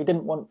 he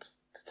didn't want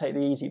to take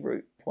the easy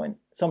route point.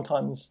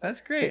 Sometimes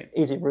that's great.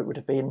 The easy route would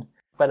have been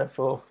better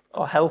for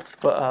our health,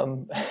 but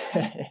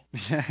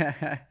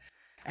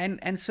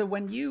and so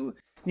when you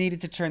needed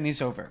to turn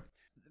these over,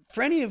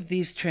 for any of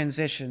these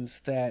transitions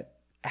that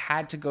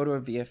had to go to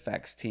a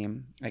VFX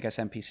team, I guess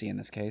MPC in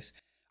this case,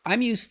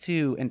 I'm used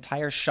to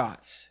entire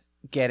shots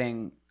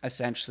getting,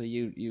 essentially,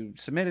 you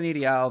submit an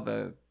EDL,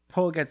 the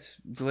pull gets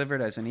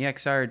delivered as an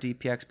EXR or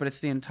DPX, but it's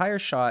the entire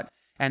shot,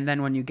 and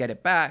then when you get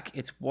it back,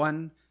 it's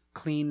one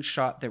clean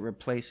shot that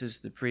replaces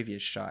the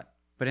previous shot.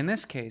 But in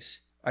this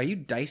case, are you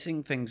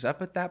dicing things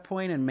up at that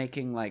point and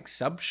making like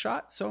sub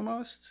shots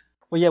almost?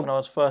 Well, yeah, when I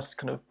was first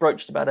kind of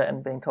broached about it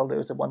and being told it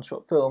was a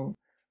one-shot film,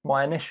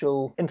 my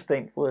initial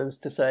instinct was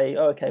to say,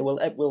 oh, okay,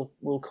 well,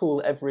 we'll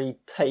call every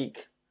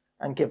take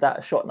and give that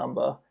a shot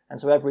number. And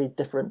so every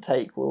different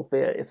take will be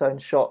its own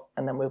shot,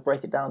 and then we'll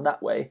break it down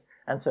that way.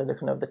 And so the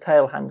kind of the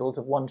tail handles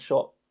of one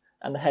shot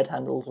and the head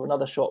handles of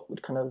another shot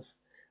would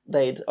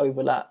they'd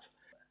overlap,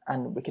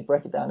 and we could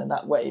break it down in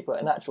that way.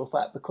 But in actual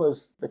fact,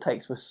 because the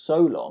takes were so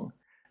long,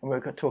 and we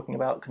were talking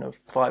about kind of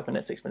 5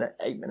 minute, 6 minute,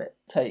 8 minute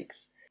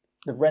takes,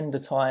 the render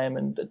time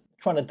and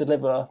trying to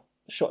deliver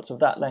shots of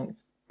that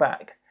length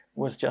back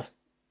was just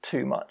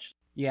too much.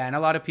 Yeah, and a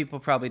lot of people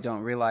probably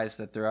don't realize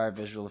that there are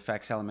visual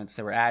effects elements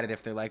that were added.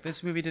 If they're like,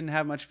 this movie didn't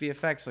have much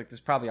VFX, like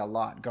there's probably a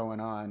lot going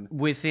on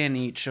within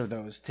each of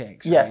those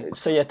takes. Yeah, right?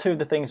 So two of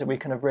the things that we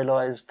kind of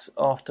realized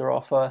after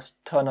our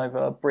first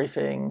turnover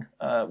briefing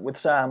with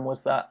Sam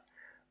was that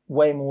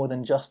way more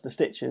than just the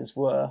stitches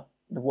were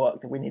the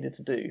work that we needed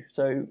to do.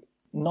 So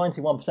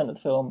 91% of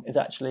the film is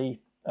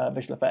actually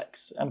visual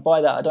effects. And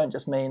by that, I don't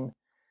just mean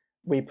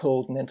we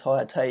pulled an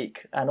entire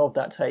take, and of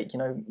that take,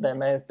 there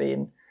may have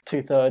been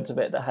 2/3 of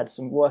it that had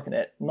some work in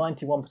it.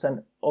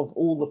 91% of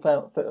all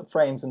the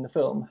frames in the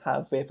film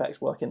have VFX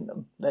work in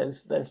them.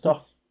 There's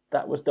stuff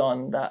that was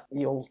done that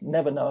you'll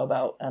never know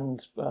about,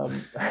 and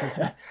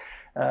but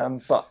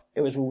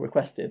it was all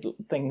requested.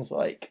 Things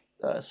like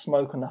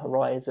smoke on the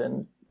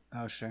horizon.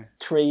 Oh, sure.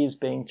 Trees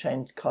being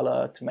changed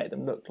colour to make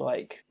them look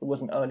like it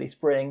wasn't early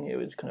spring. It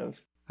was kind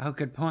of... Oh,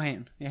 good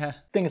point. Yeah.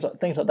 Things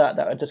like that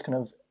are just kind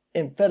of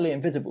fairly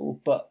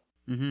invisible, but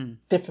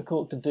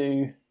difficult to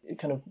do,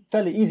 kind of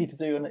fairly easy to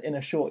do in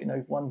a short,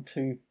 1,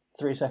 2,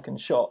 3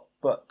 second shot,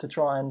 but to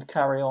try and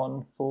carry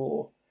on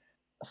for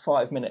a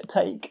 5 minute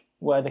take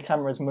where the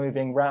camera's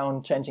moving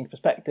round, changing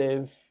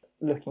perspective,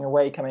 looking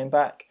away, coming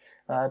back,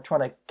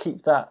 trying to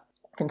keep that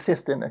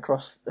consistent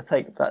across a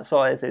take of that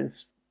size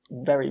is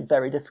very,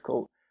 very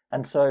difficult.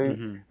 And so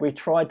we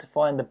tried to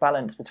find the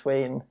balance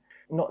between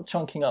not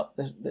chunking up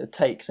the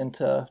takes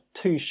into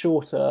too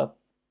shorter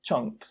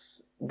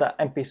chunks that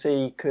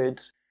MPC could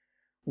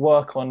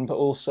work on, but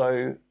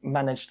also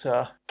manage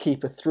to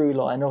keep a through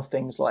line of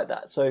things like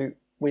that. So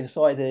we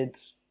decided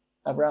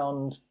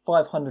around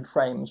 500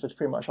 frames was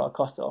pretty much our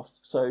cutoff.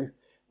 So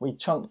we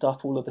chunked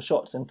up all of the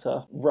shots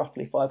into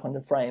roughly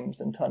 500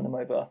 frames and turned them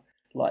over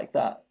like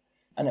that.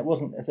 And it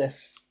wasn't as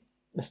if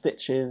the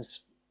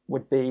stitches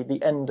would be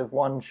the end of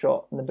one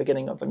shot and the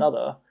beginning of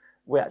another,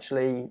 we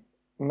actually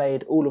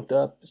made all of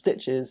the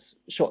stitches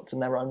shots in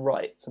their own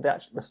right. So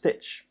the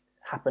stitch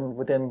happened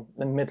within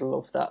the middle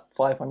of that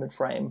 500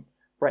 frame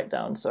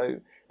breakdown. So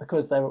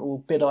because they were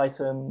all bid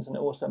items, and it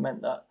also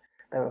meant that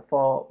they were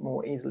far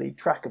more easily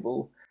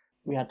trackable,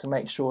 we had to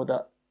make sure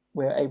that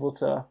we were able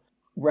to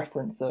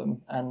reference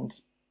them, and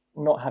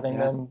not having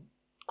them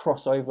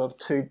cross over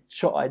two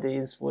shot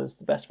IDs was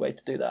the best way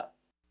to do that.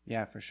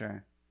 Yeah, for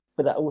sure.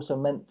 But that also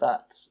meant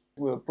that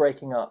we were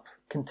breaking up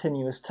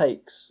continuous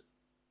takes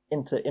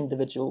into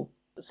individual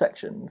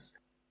sections,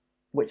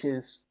 which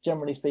is,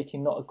 generally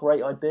speaking, not a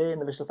great idea in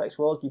the visual effects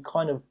world. You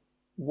kind of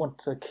want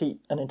to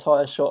keep an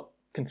entire shot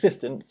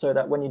consistent so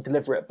that when you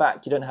deliver it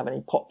back, you don't have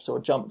any pops or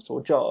jumps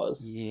or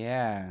jars.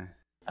 Yeah.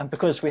 And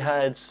because we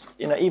had,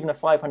 even a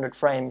 500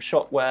 frame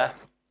shot where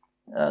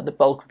the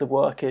bulk of the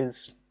work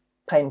is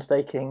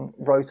painstaking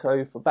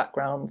roto for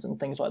backgrounds and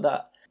things like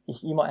that,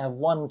 you might have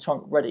one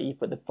chunk ready,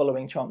 but the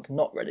following chunk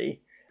not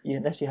ready.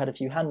 Unless you had a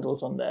few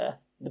handles on there,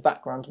 the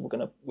backgrounds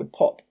would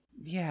pop.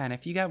 Yeah, and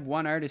if you got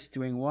one artist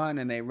doing one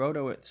and they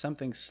roto it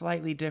something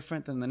slightly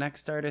different than the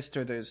next artist,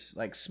 or there's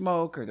like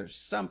smoke or there's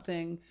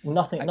something,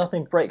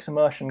 nothing breaks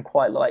immersion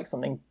quite like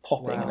something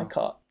popping in a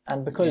cut.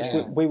 And because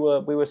we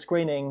were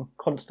screening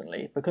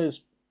constantly,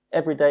 because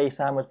every day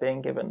Sam was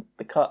being given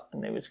the cut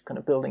and it was kind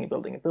of building,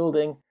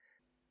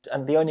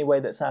 and the only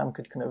way that Sam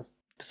could kind of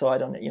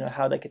decide on it,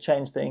 how they could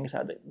change things,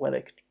 where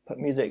they could put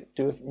music,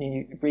 do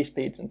new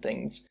respeeds and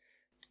things,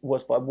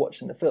 was by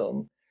watching the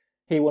film.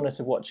 He wanted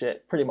to watch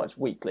it pretty much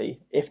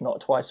weekly, if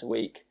not twice a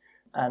week,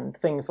 and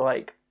things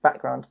like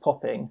background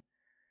popping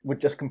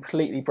would just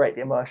completely break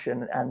the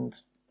immersion,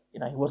 and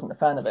he wasn't a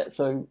fan of it.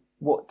 So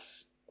what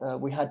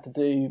we had to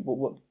do,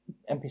 what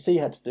MPC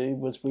had to do,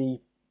 was we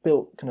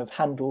built kind of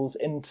handles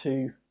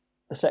into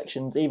the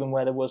sections even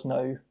where there was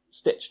no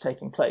stitch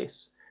taking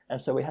place,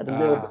 and so we had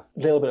a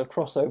little bit of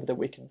crossover that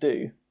we could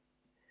do,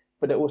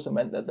 but it also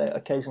meant that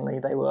occasionally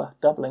they were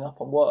doubling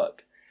up on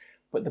work.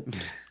 But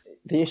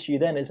the issue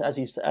then is, as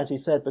you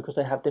said, because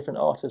they have different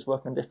artists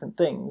working on different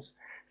things.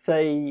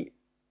 Say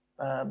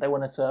they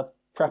wanted to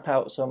prep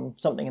out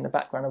something in the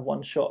background of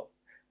one shot.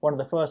 One of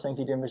the first things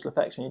you do in visual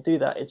effects when you do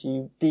that is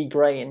you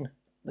degrain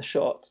the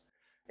shot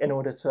in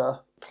order to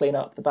clean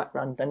up the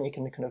background. Then you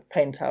can kind of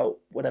paint out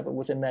whatever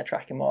was in their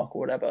tracking mark or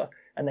whatever,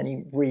 and then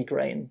you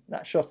regrain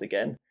that shot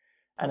again.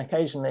 And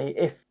occasionally,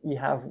 if you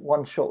have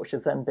one shot which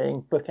is then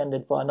being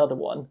bookended by another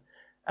one,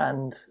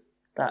 and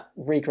that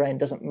regrain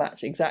doesn't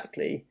match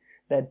exactly,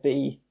 there'd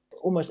be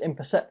almost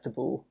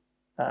imperceptible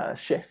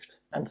shift.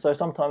 And so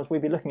sometimes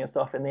we'd be looking at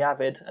stuff in the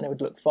Avid and it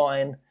would look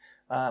fine.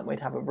 We'd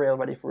have a reel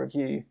ready for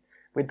review.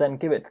 We'd then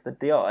give it to the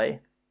DI,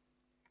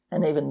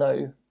 and even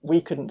though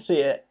we couldn't see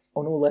it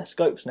on all their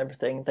scopes and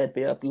everything, there'd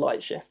be a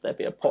light shift, there'd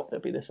be a pop,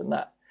 there'd be this and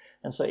that.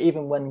 And so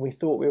even when we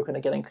thought we were kind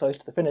of getting close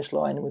to the finish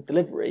line with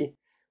delivery,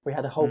 we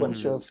had a whole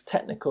bunch of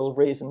technical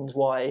reasons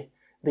why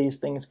these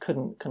things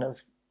couldn't kind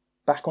of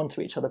back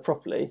onto each other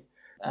properly.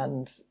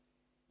 And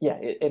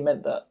it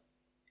meant that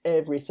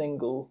every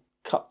single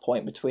cut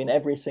point between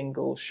every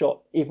single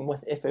shot, even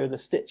if it was a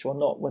stitch or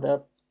not,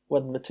 whether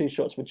the two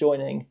shots were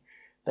joining,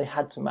 they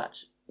had to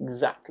match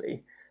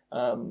exactly.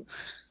 And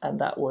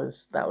that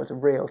was a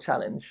real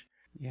challenge.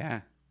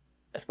 Yeah.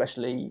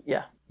 Especially,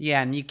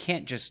 Yeah, and you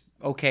can't just,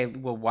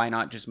 why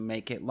not just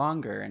make it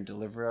longer and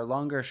deliver a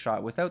longer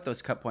shot without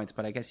those cut points?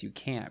 But I guess you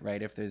can't,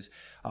 right? If there's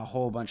a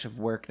whole bunch of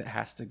work that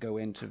has to go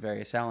into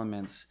various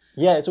elements.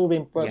 Yeah, it's all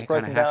been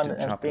broken down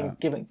and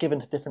being given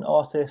to different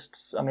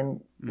artists. I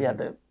mean,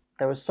 there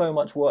was so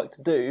much work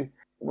to do.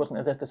 It wasn't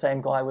as if the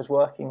same guy was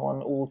working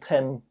on all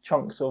 10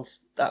 chunks of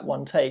that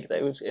one take.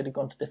 It had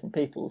gone to different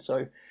people.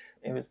 So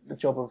it was the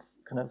job of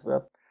kind of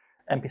the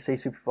MPC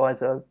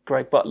supervisor,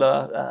 Greg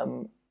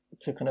Butler,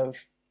 to kind of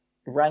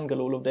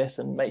wrangle all of this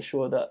and make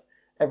sure that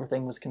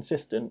everything was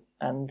consistent.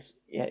 And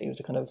it was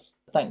a kind of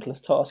thankless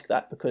task,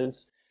 that,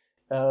 because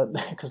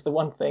the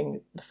one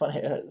thing,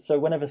 so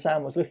whenever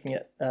Sam was looking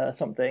at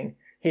something,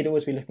 he'd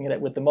always be looking at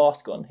it with the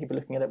mask on. He'd be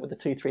looking at it with the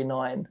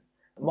 239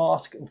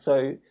 mask, and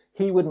so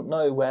he wouldn't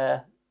know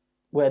where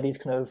these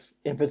kind of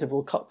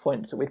invisible cut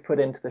points that we'd put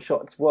into the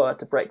shots were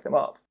to break them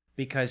up.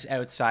 Because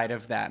outside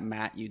of that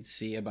mat, you'd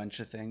see a bunch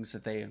of things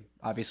that they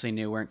obviously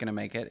knew weren't going to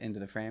make it into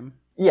the frame.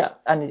 Yeah,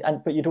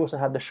 but you'd also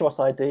have the shot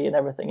ID and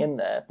everything in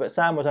there. But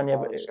Sam was only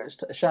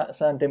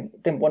Sam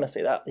didn't want to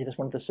see that. He just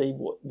wanted to see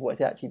what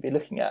he'd actually be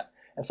looking at.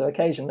 And so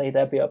occasionally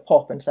there'd be a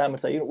pop, and Sam would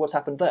say, "What's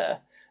happened there?"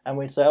 And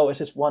we'd say, "Oh, it's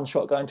just one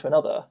shot going to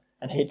another."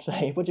 And he'd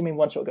say, "What do you mean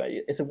one shot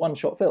going? It's a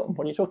one-shot film.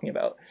 What are you talking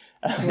about?"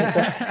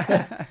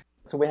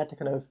 So we had to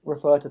kind of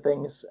refer to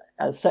things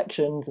as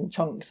sections and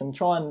chunks and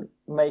try and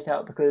make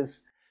out,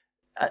 because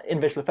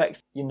in visual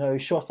effects,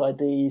 shot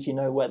IDs,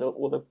 where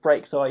all the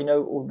breaks are,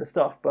 all the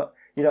stuff, but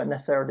you don't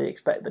necessarily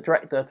expect the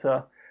director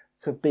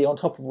to be on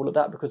top of all of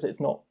that, because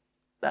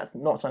that's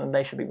not something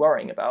they should be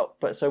worrying about.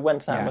 But so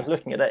when Sam was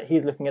looking at it,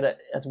 he's looking at it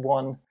as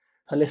one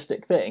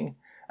holistic thing,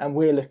 and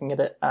we're looking at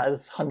it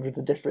as hundreds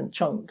of different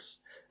chunks.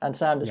 And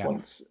Sam just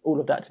wants all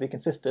of that to be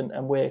consistent,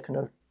 and we're kind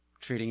of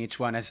treating each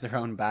one as their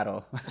own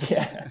battle.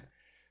 Yeah.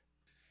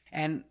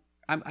 And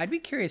I'd be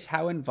curious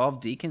how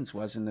involved Deakins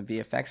was in the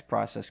VFX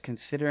process,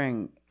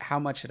 considering how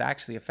much it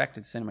actually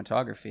affected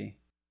cinematography.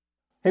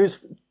 He was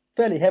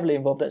fairly heavily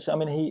involved, actually.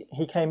 I mean,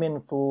 he came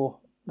in for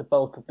the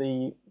bulk of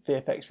the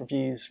VFX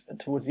reviews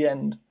towards the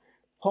end,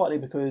 partly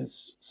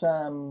because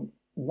Sam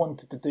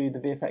wanted to do the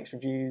VFX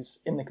reviews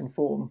in the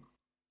conform.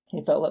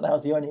 He felt that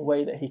was the only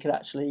way that he could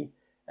actually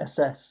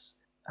assess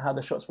how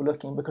the shots were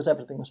looking, because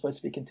everything was supposed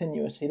to be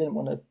continuous. He didn't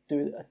want to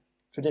do a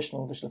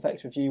traditional visual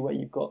effects review where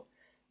you've got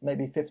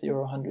maybe 50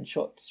 or 100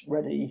 shots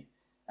ready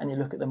and you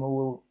look at them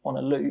all on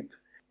a loop.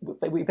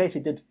 We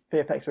basically did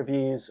VFX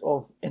reviews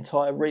of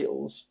entire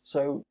reels.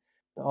 So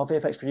our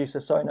VFX producer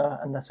Sona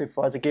and their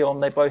supervisor Guillaume,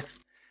 they both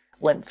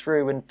went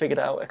through and figured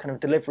out a kind of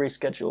delivery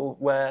schedule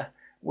where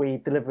we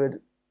delivered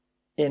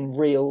in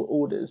reel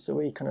orders. So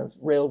we kind of,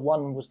 reel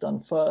 1 was done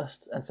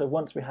first, and so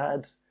once we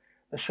had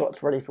the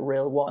shots ready for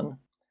reel 1,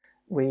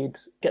 we'd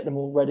get them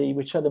all ready.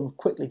 We'd show them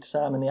quickly to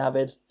Sam in the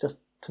Avid just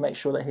to make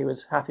sure that he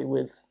was happy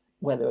with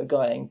where they were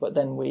going, but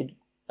then we'd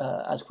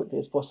as quickly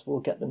as possible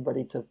get them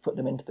ready to put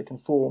them into the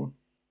conform.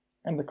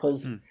 And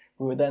because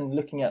we were then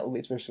looking at all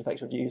these visual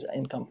effects reviews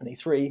in Company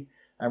 3,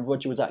 and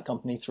Roger was at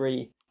Company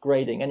 3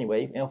 grading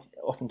anyway,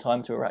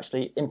 oftentimes we were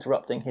actually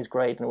interrupting his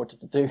grade in order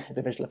to do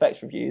the visual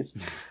effects reviews.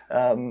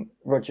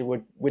 Roger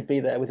would be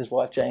there with his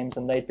wife James,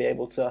 and they'd be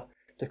able to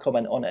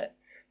comment on it.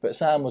 But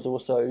Sam was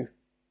also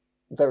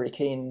very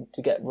keen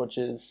to get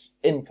Roger's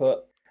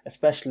input,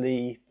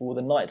 especially for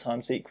the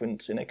nighttime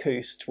sequence in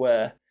Acoust,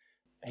 where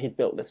he'd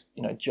built this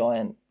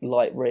giant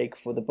light rig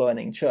for the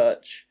burning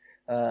church,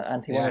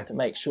 and he wanted to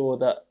make sure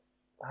that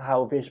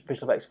how visual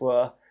effects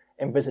were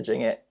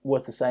envisaging it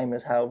was the same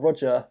as how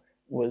Roger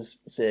was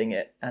seeing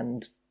it,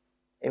 and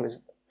it was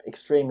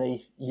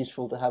extremely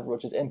useful to have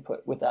Roger's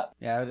input with that.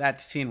 Yeah,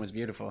 that scene was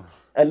beautiful.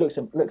 It looks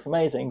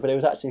amazing, but it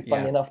was actually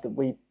funny enough that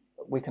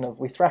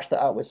we thrashed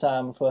that out with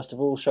Sam first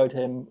of all, showed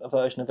him a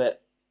version of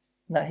it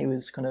that he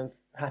was kind of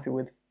happy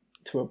with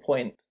to a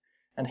point,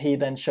 and he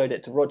then showed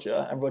it to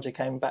Roger, and Roger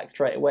came back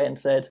straight away and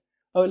said,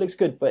 "Oh, it looks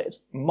good, but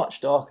it's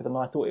much darker than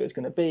I thought it was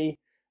going to be.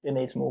 It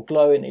needs more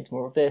glow. It needs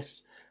more of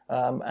this."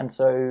 And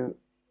so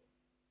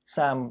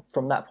Sam,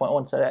 from that point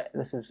on, said,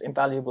 "This is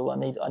invaluable.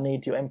 I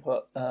need your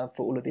input for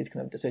all of these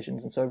kind of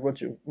decisions." And so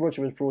Roger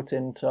was brought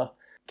in to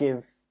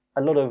give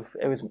a lot of.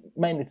 It was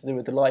mainly to do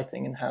with the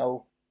lighting and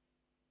how,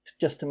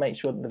 just to make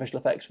sure that the visual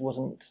effects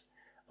wasn't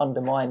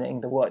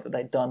undermining the work that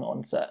they'd done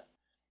on set.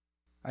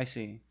 I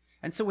see.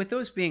 And so with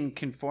those being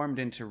conformed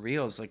into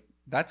reels, like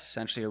that's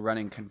essentially a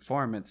running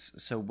conformance.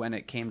 So when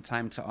it came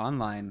time to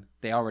online,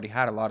 they already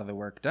had a lot of the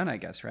work done, I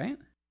guess, right?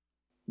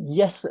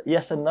 Yes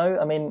and no.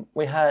 I mean,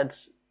 we had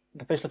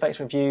the visual effects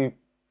review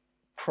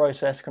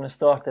process kind of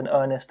started in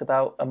earnest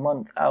about a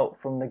month out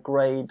from the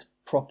grade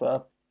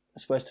proper,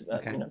 supposed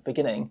to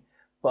beginning.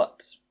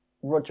 But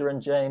Roger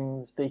and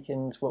James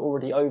Deakins were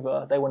already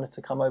over. They wanted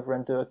to come over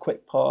and do a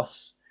quick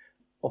pass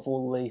of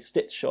all the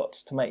stitch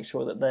shots to make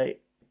sure that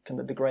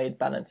the grade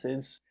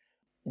balances.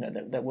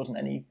 There wasn't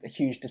any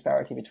huge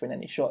disparity between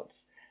any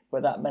shots,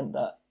 but that meant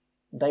that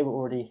they were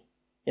already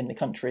in the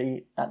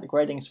country at the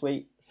grading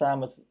suite.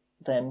 Sam was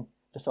then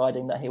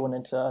deciding that he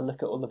wanted to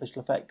look at all the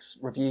visual effects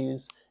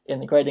reviews in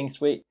the grading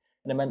suite,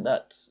 and it meant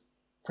that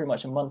pretty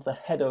much a month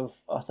ahead of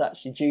us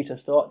actually due to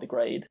start the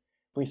grade,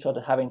 we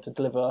started having to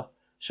deliver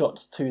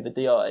shots to the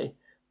DI,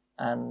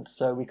 and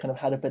so we kind of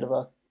had a bit of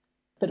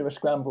a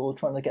scramble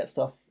trying to get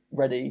stuff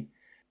ready.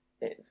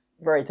 It's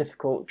very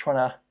difficult trying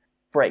to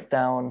break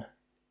down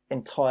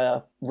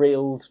entire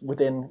reels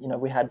within,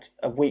 we had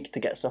a week to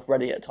get stuff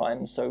ready at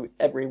times, so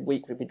every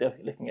week we'd be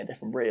looking at a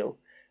different reel,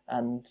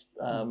 and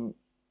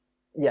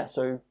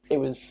so it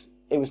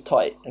was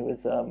tight. It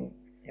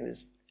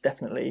was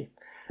definitely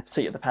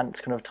seat of the pants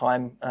kind of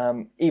time,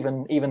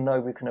 even though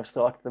we kind of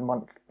started the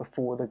month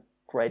before the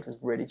grade was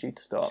really due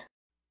to start.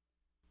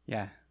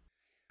 Yeah.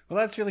 Well,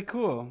 that's really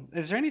cool.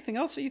 Is there anything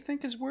else that you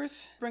think is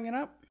worth bringing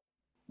up?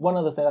 One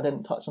other thing I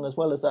didn't touch on as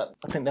well is that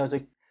I think there was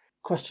a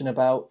question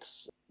about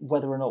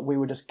whether or not we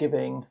were just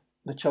giving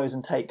the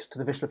chosen takes to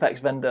the visual effects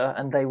vendor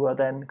and they were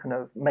then kind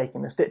of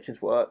making the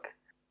stitches work.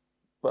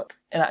 But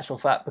in actual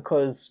fact,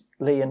 because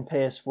Lee and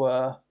Pierce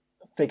were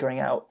figuring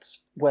out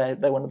where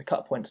they wanted the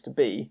cut points to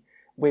be,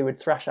 we would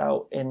thrash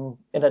out in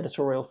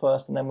editorial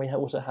first, and then we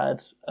also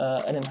had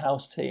an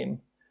in-house team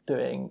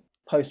doing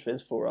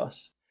post-viz for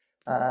us.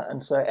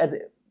 And so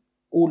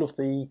all of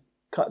the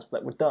cuts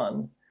that were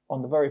done,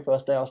 on the very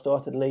first day I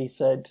started, Lee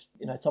said,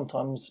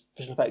 sometimes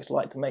visual effects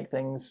like to make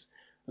things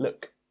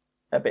look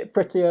a bit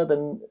prettier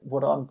than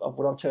what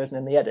I've chosen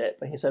in the edit.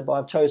 But he said, "But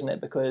I've chosen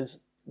it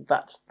because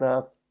that's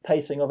the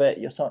pacing of it."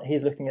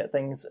 He's looking at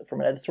things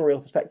from an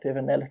editorial perspective,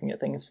 and they're looking at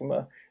things from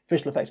a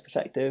visual effects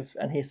perspective.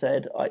 And he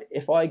said,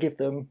 if I give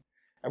them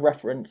a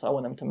reference, I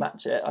want them to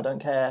match it. I don't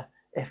care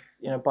if,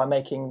 by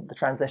making the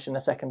transition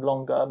a second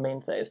longer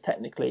means that it's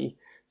technically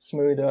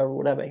smoother or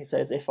whatever. He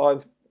says, if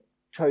I've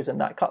chosen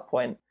that cut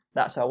point,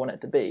 that's how I want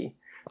it to be.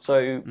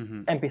 So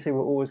NPC were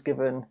always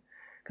given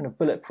kind of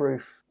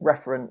bulletproof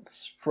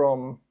reference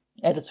from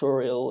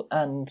editorial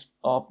and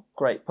our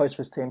great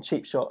post-viz team,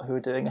 Cheap Shot, who are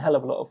doing a hell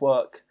of a lot of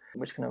work,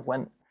 which kind of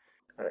went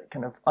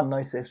kind of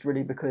unnoticed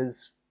really,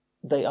 because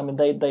they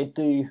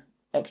do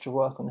extra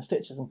work on the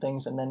stitches and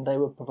things, and then they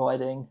were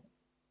providing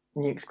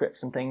nuke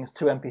scripts and things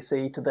to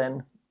MPC to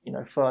then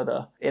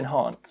further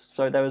enhance.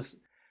 So there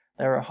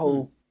are a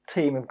whole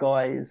team of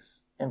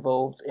guys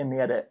involved in the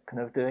edit,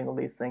 kind of doing all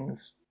these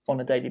things on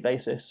a daily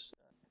basis.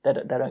 They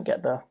don't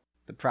get the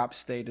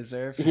props they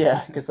deserve.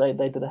 Yeah, because they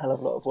did a hell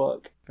of a lot of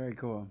work. Very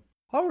cool.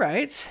 All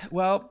right.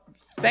 Well,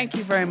 thank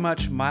you very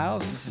much,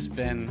 Miles. This has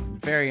been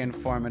very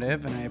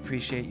informative, and I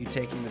appreciate you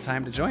taking the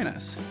time to join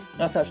us.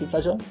 That's actually a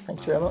pleasure. Thank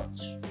you very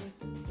much.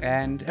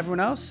 And everyone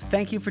else,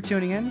 thank you for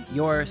tuning in.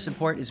 Your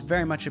support is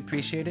very much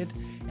appreciated.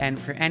 And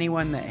for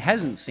anyone that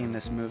hasn't seen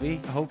this movie,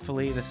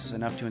 hopefully this is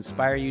enough to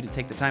inspire you to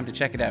take the time to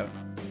check it out.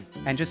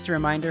 And just a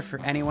reminder for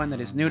anyone that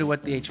is new to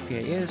what the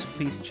HPA is,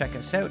 please check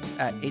us out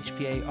at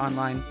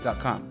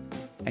hpaonline.com.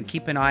 And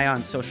keep an eye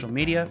on social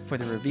media for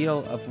the reveal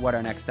of what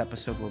our next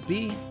episode will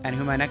be and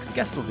who my next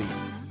guest will be.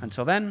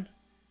 Until then,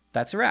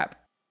 that's a wrap.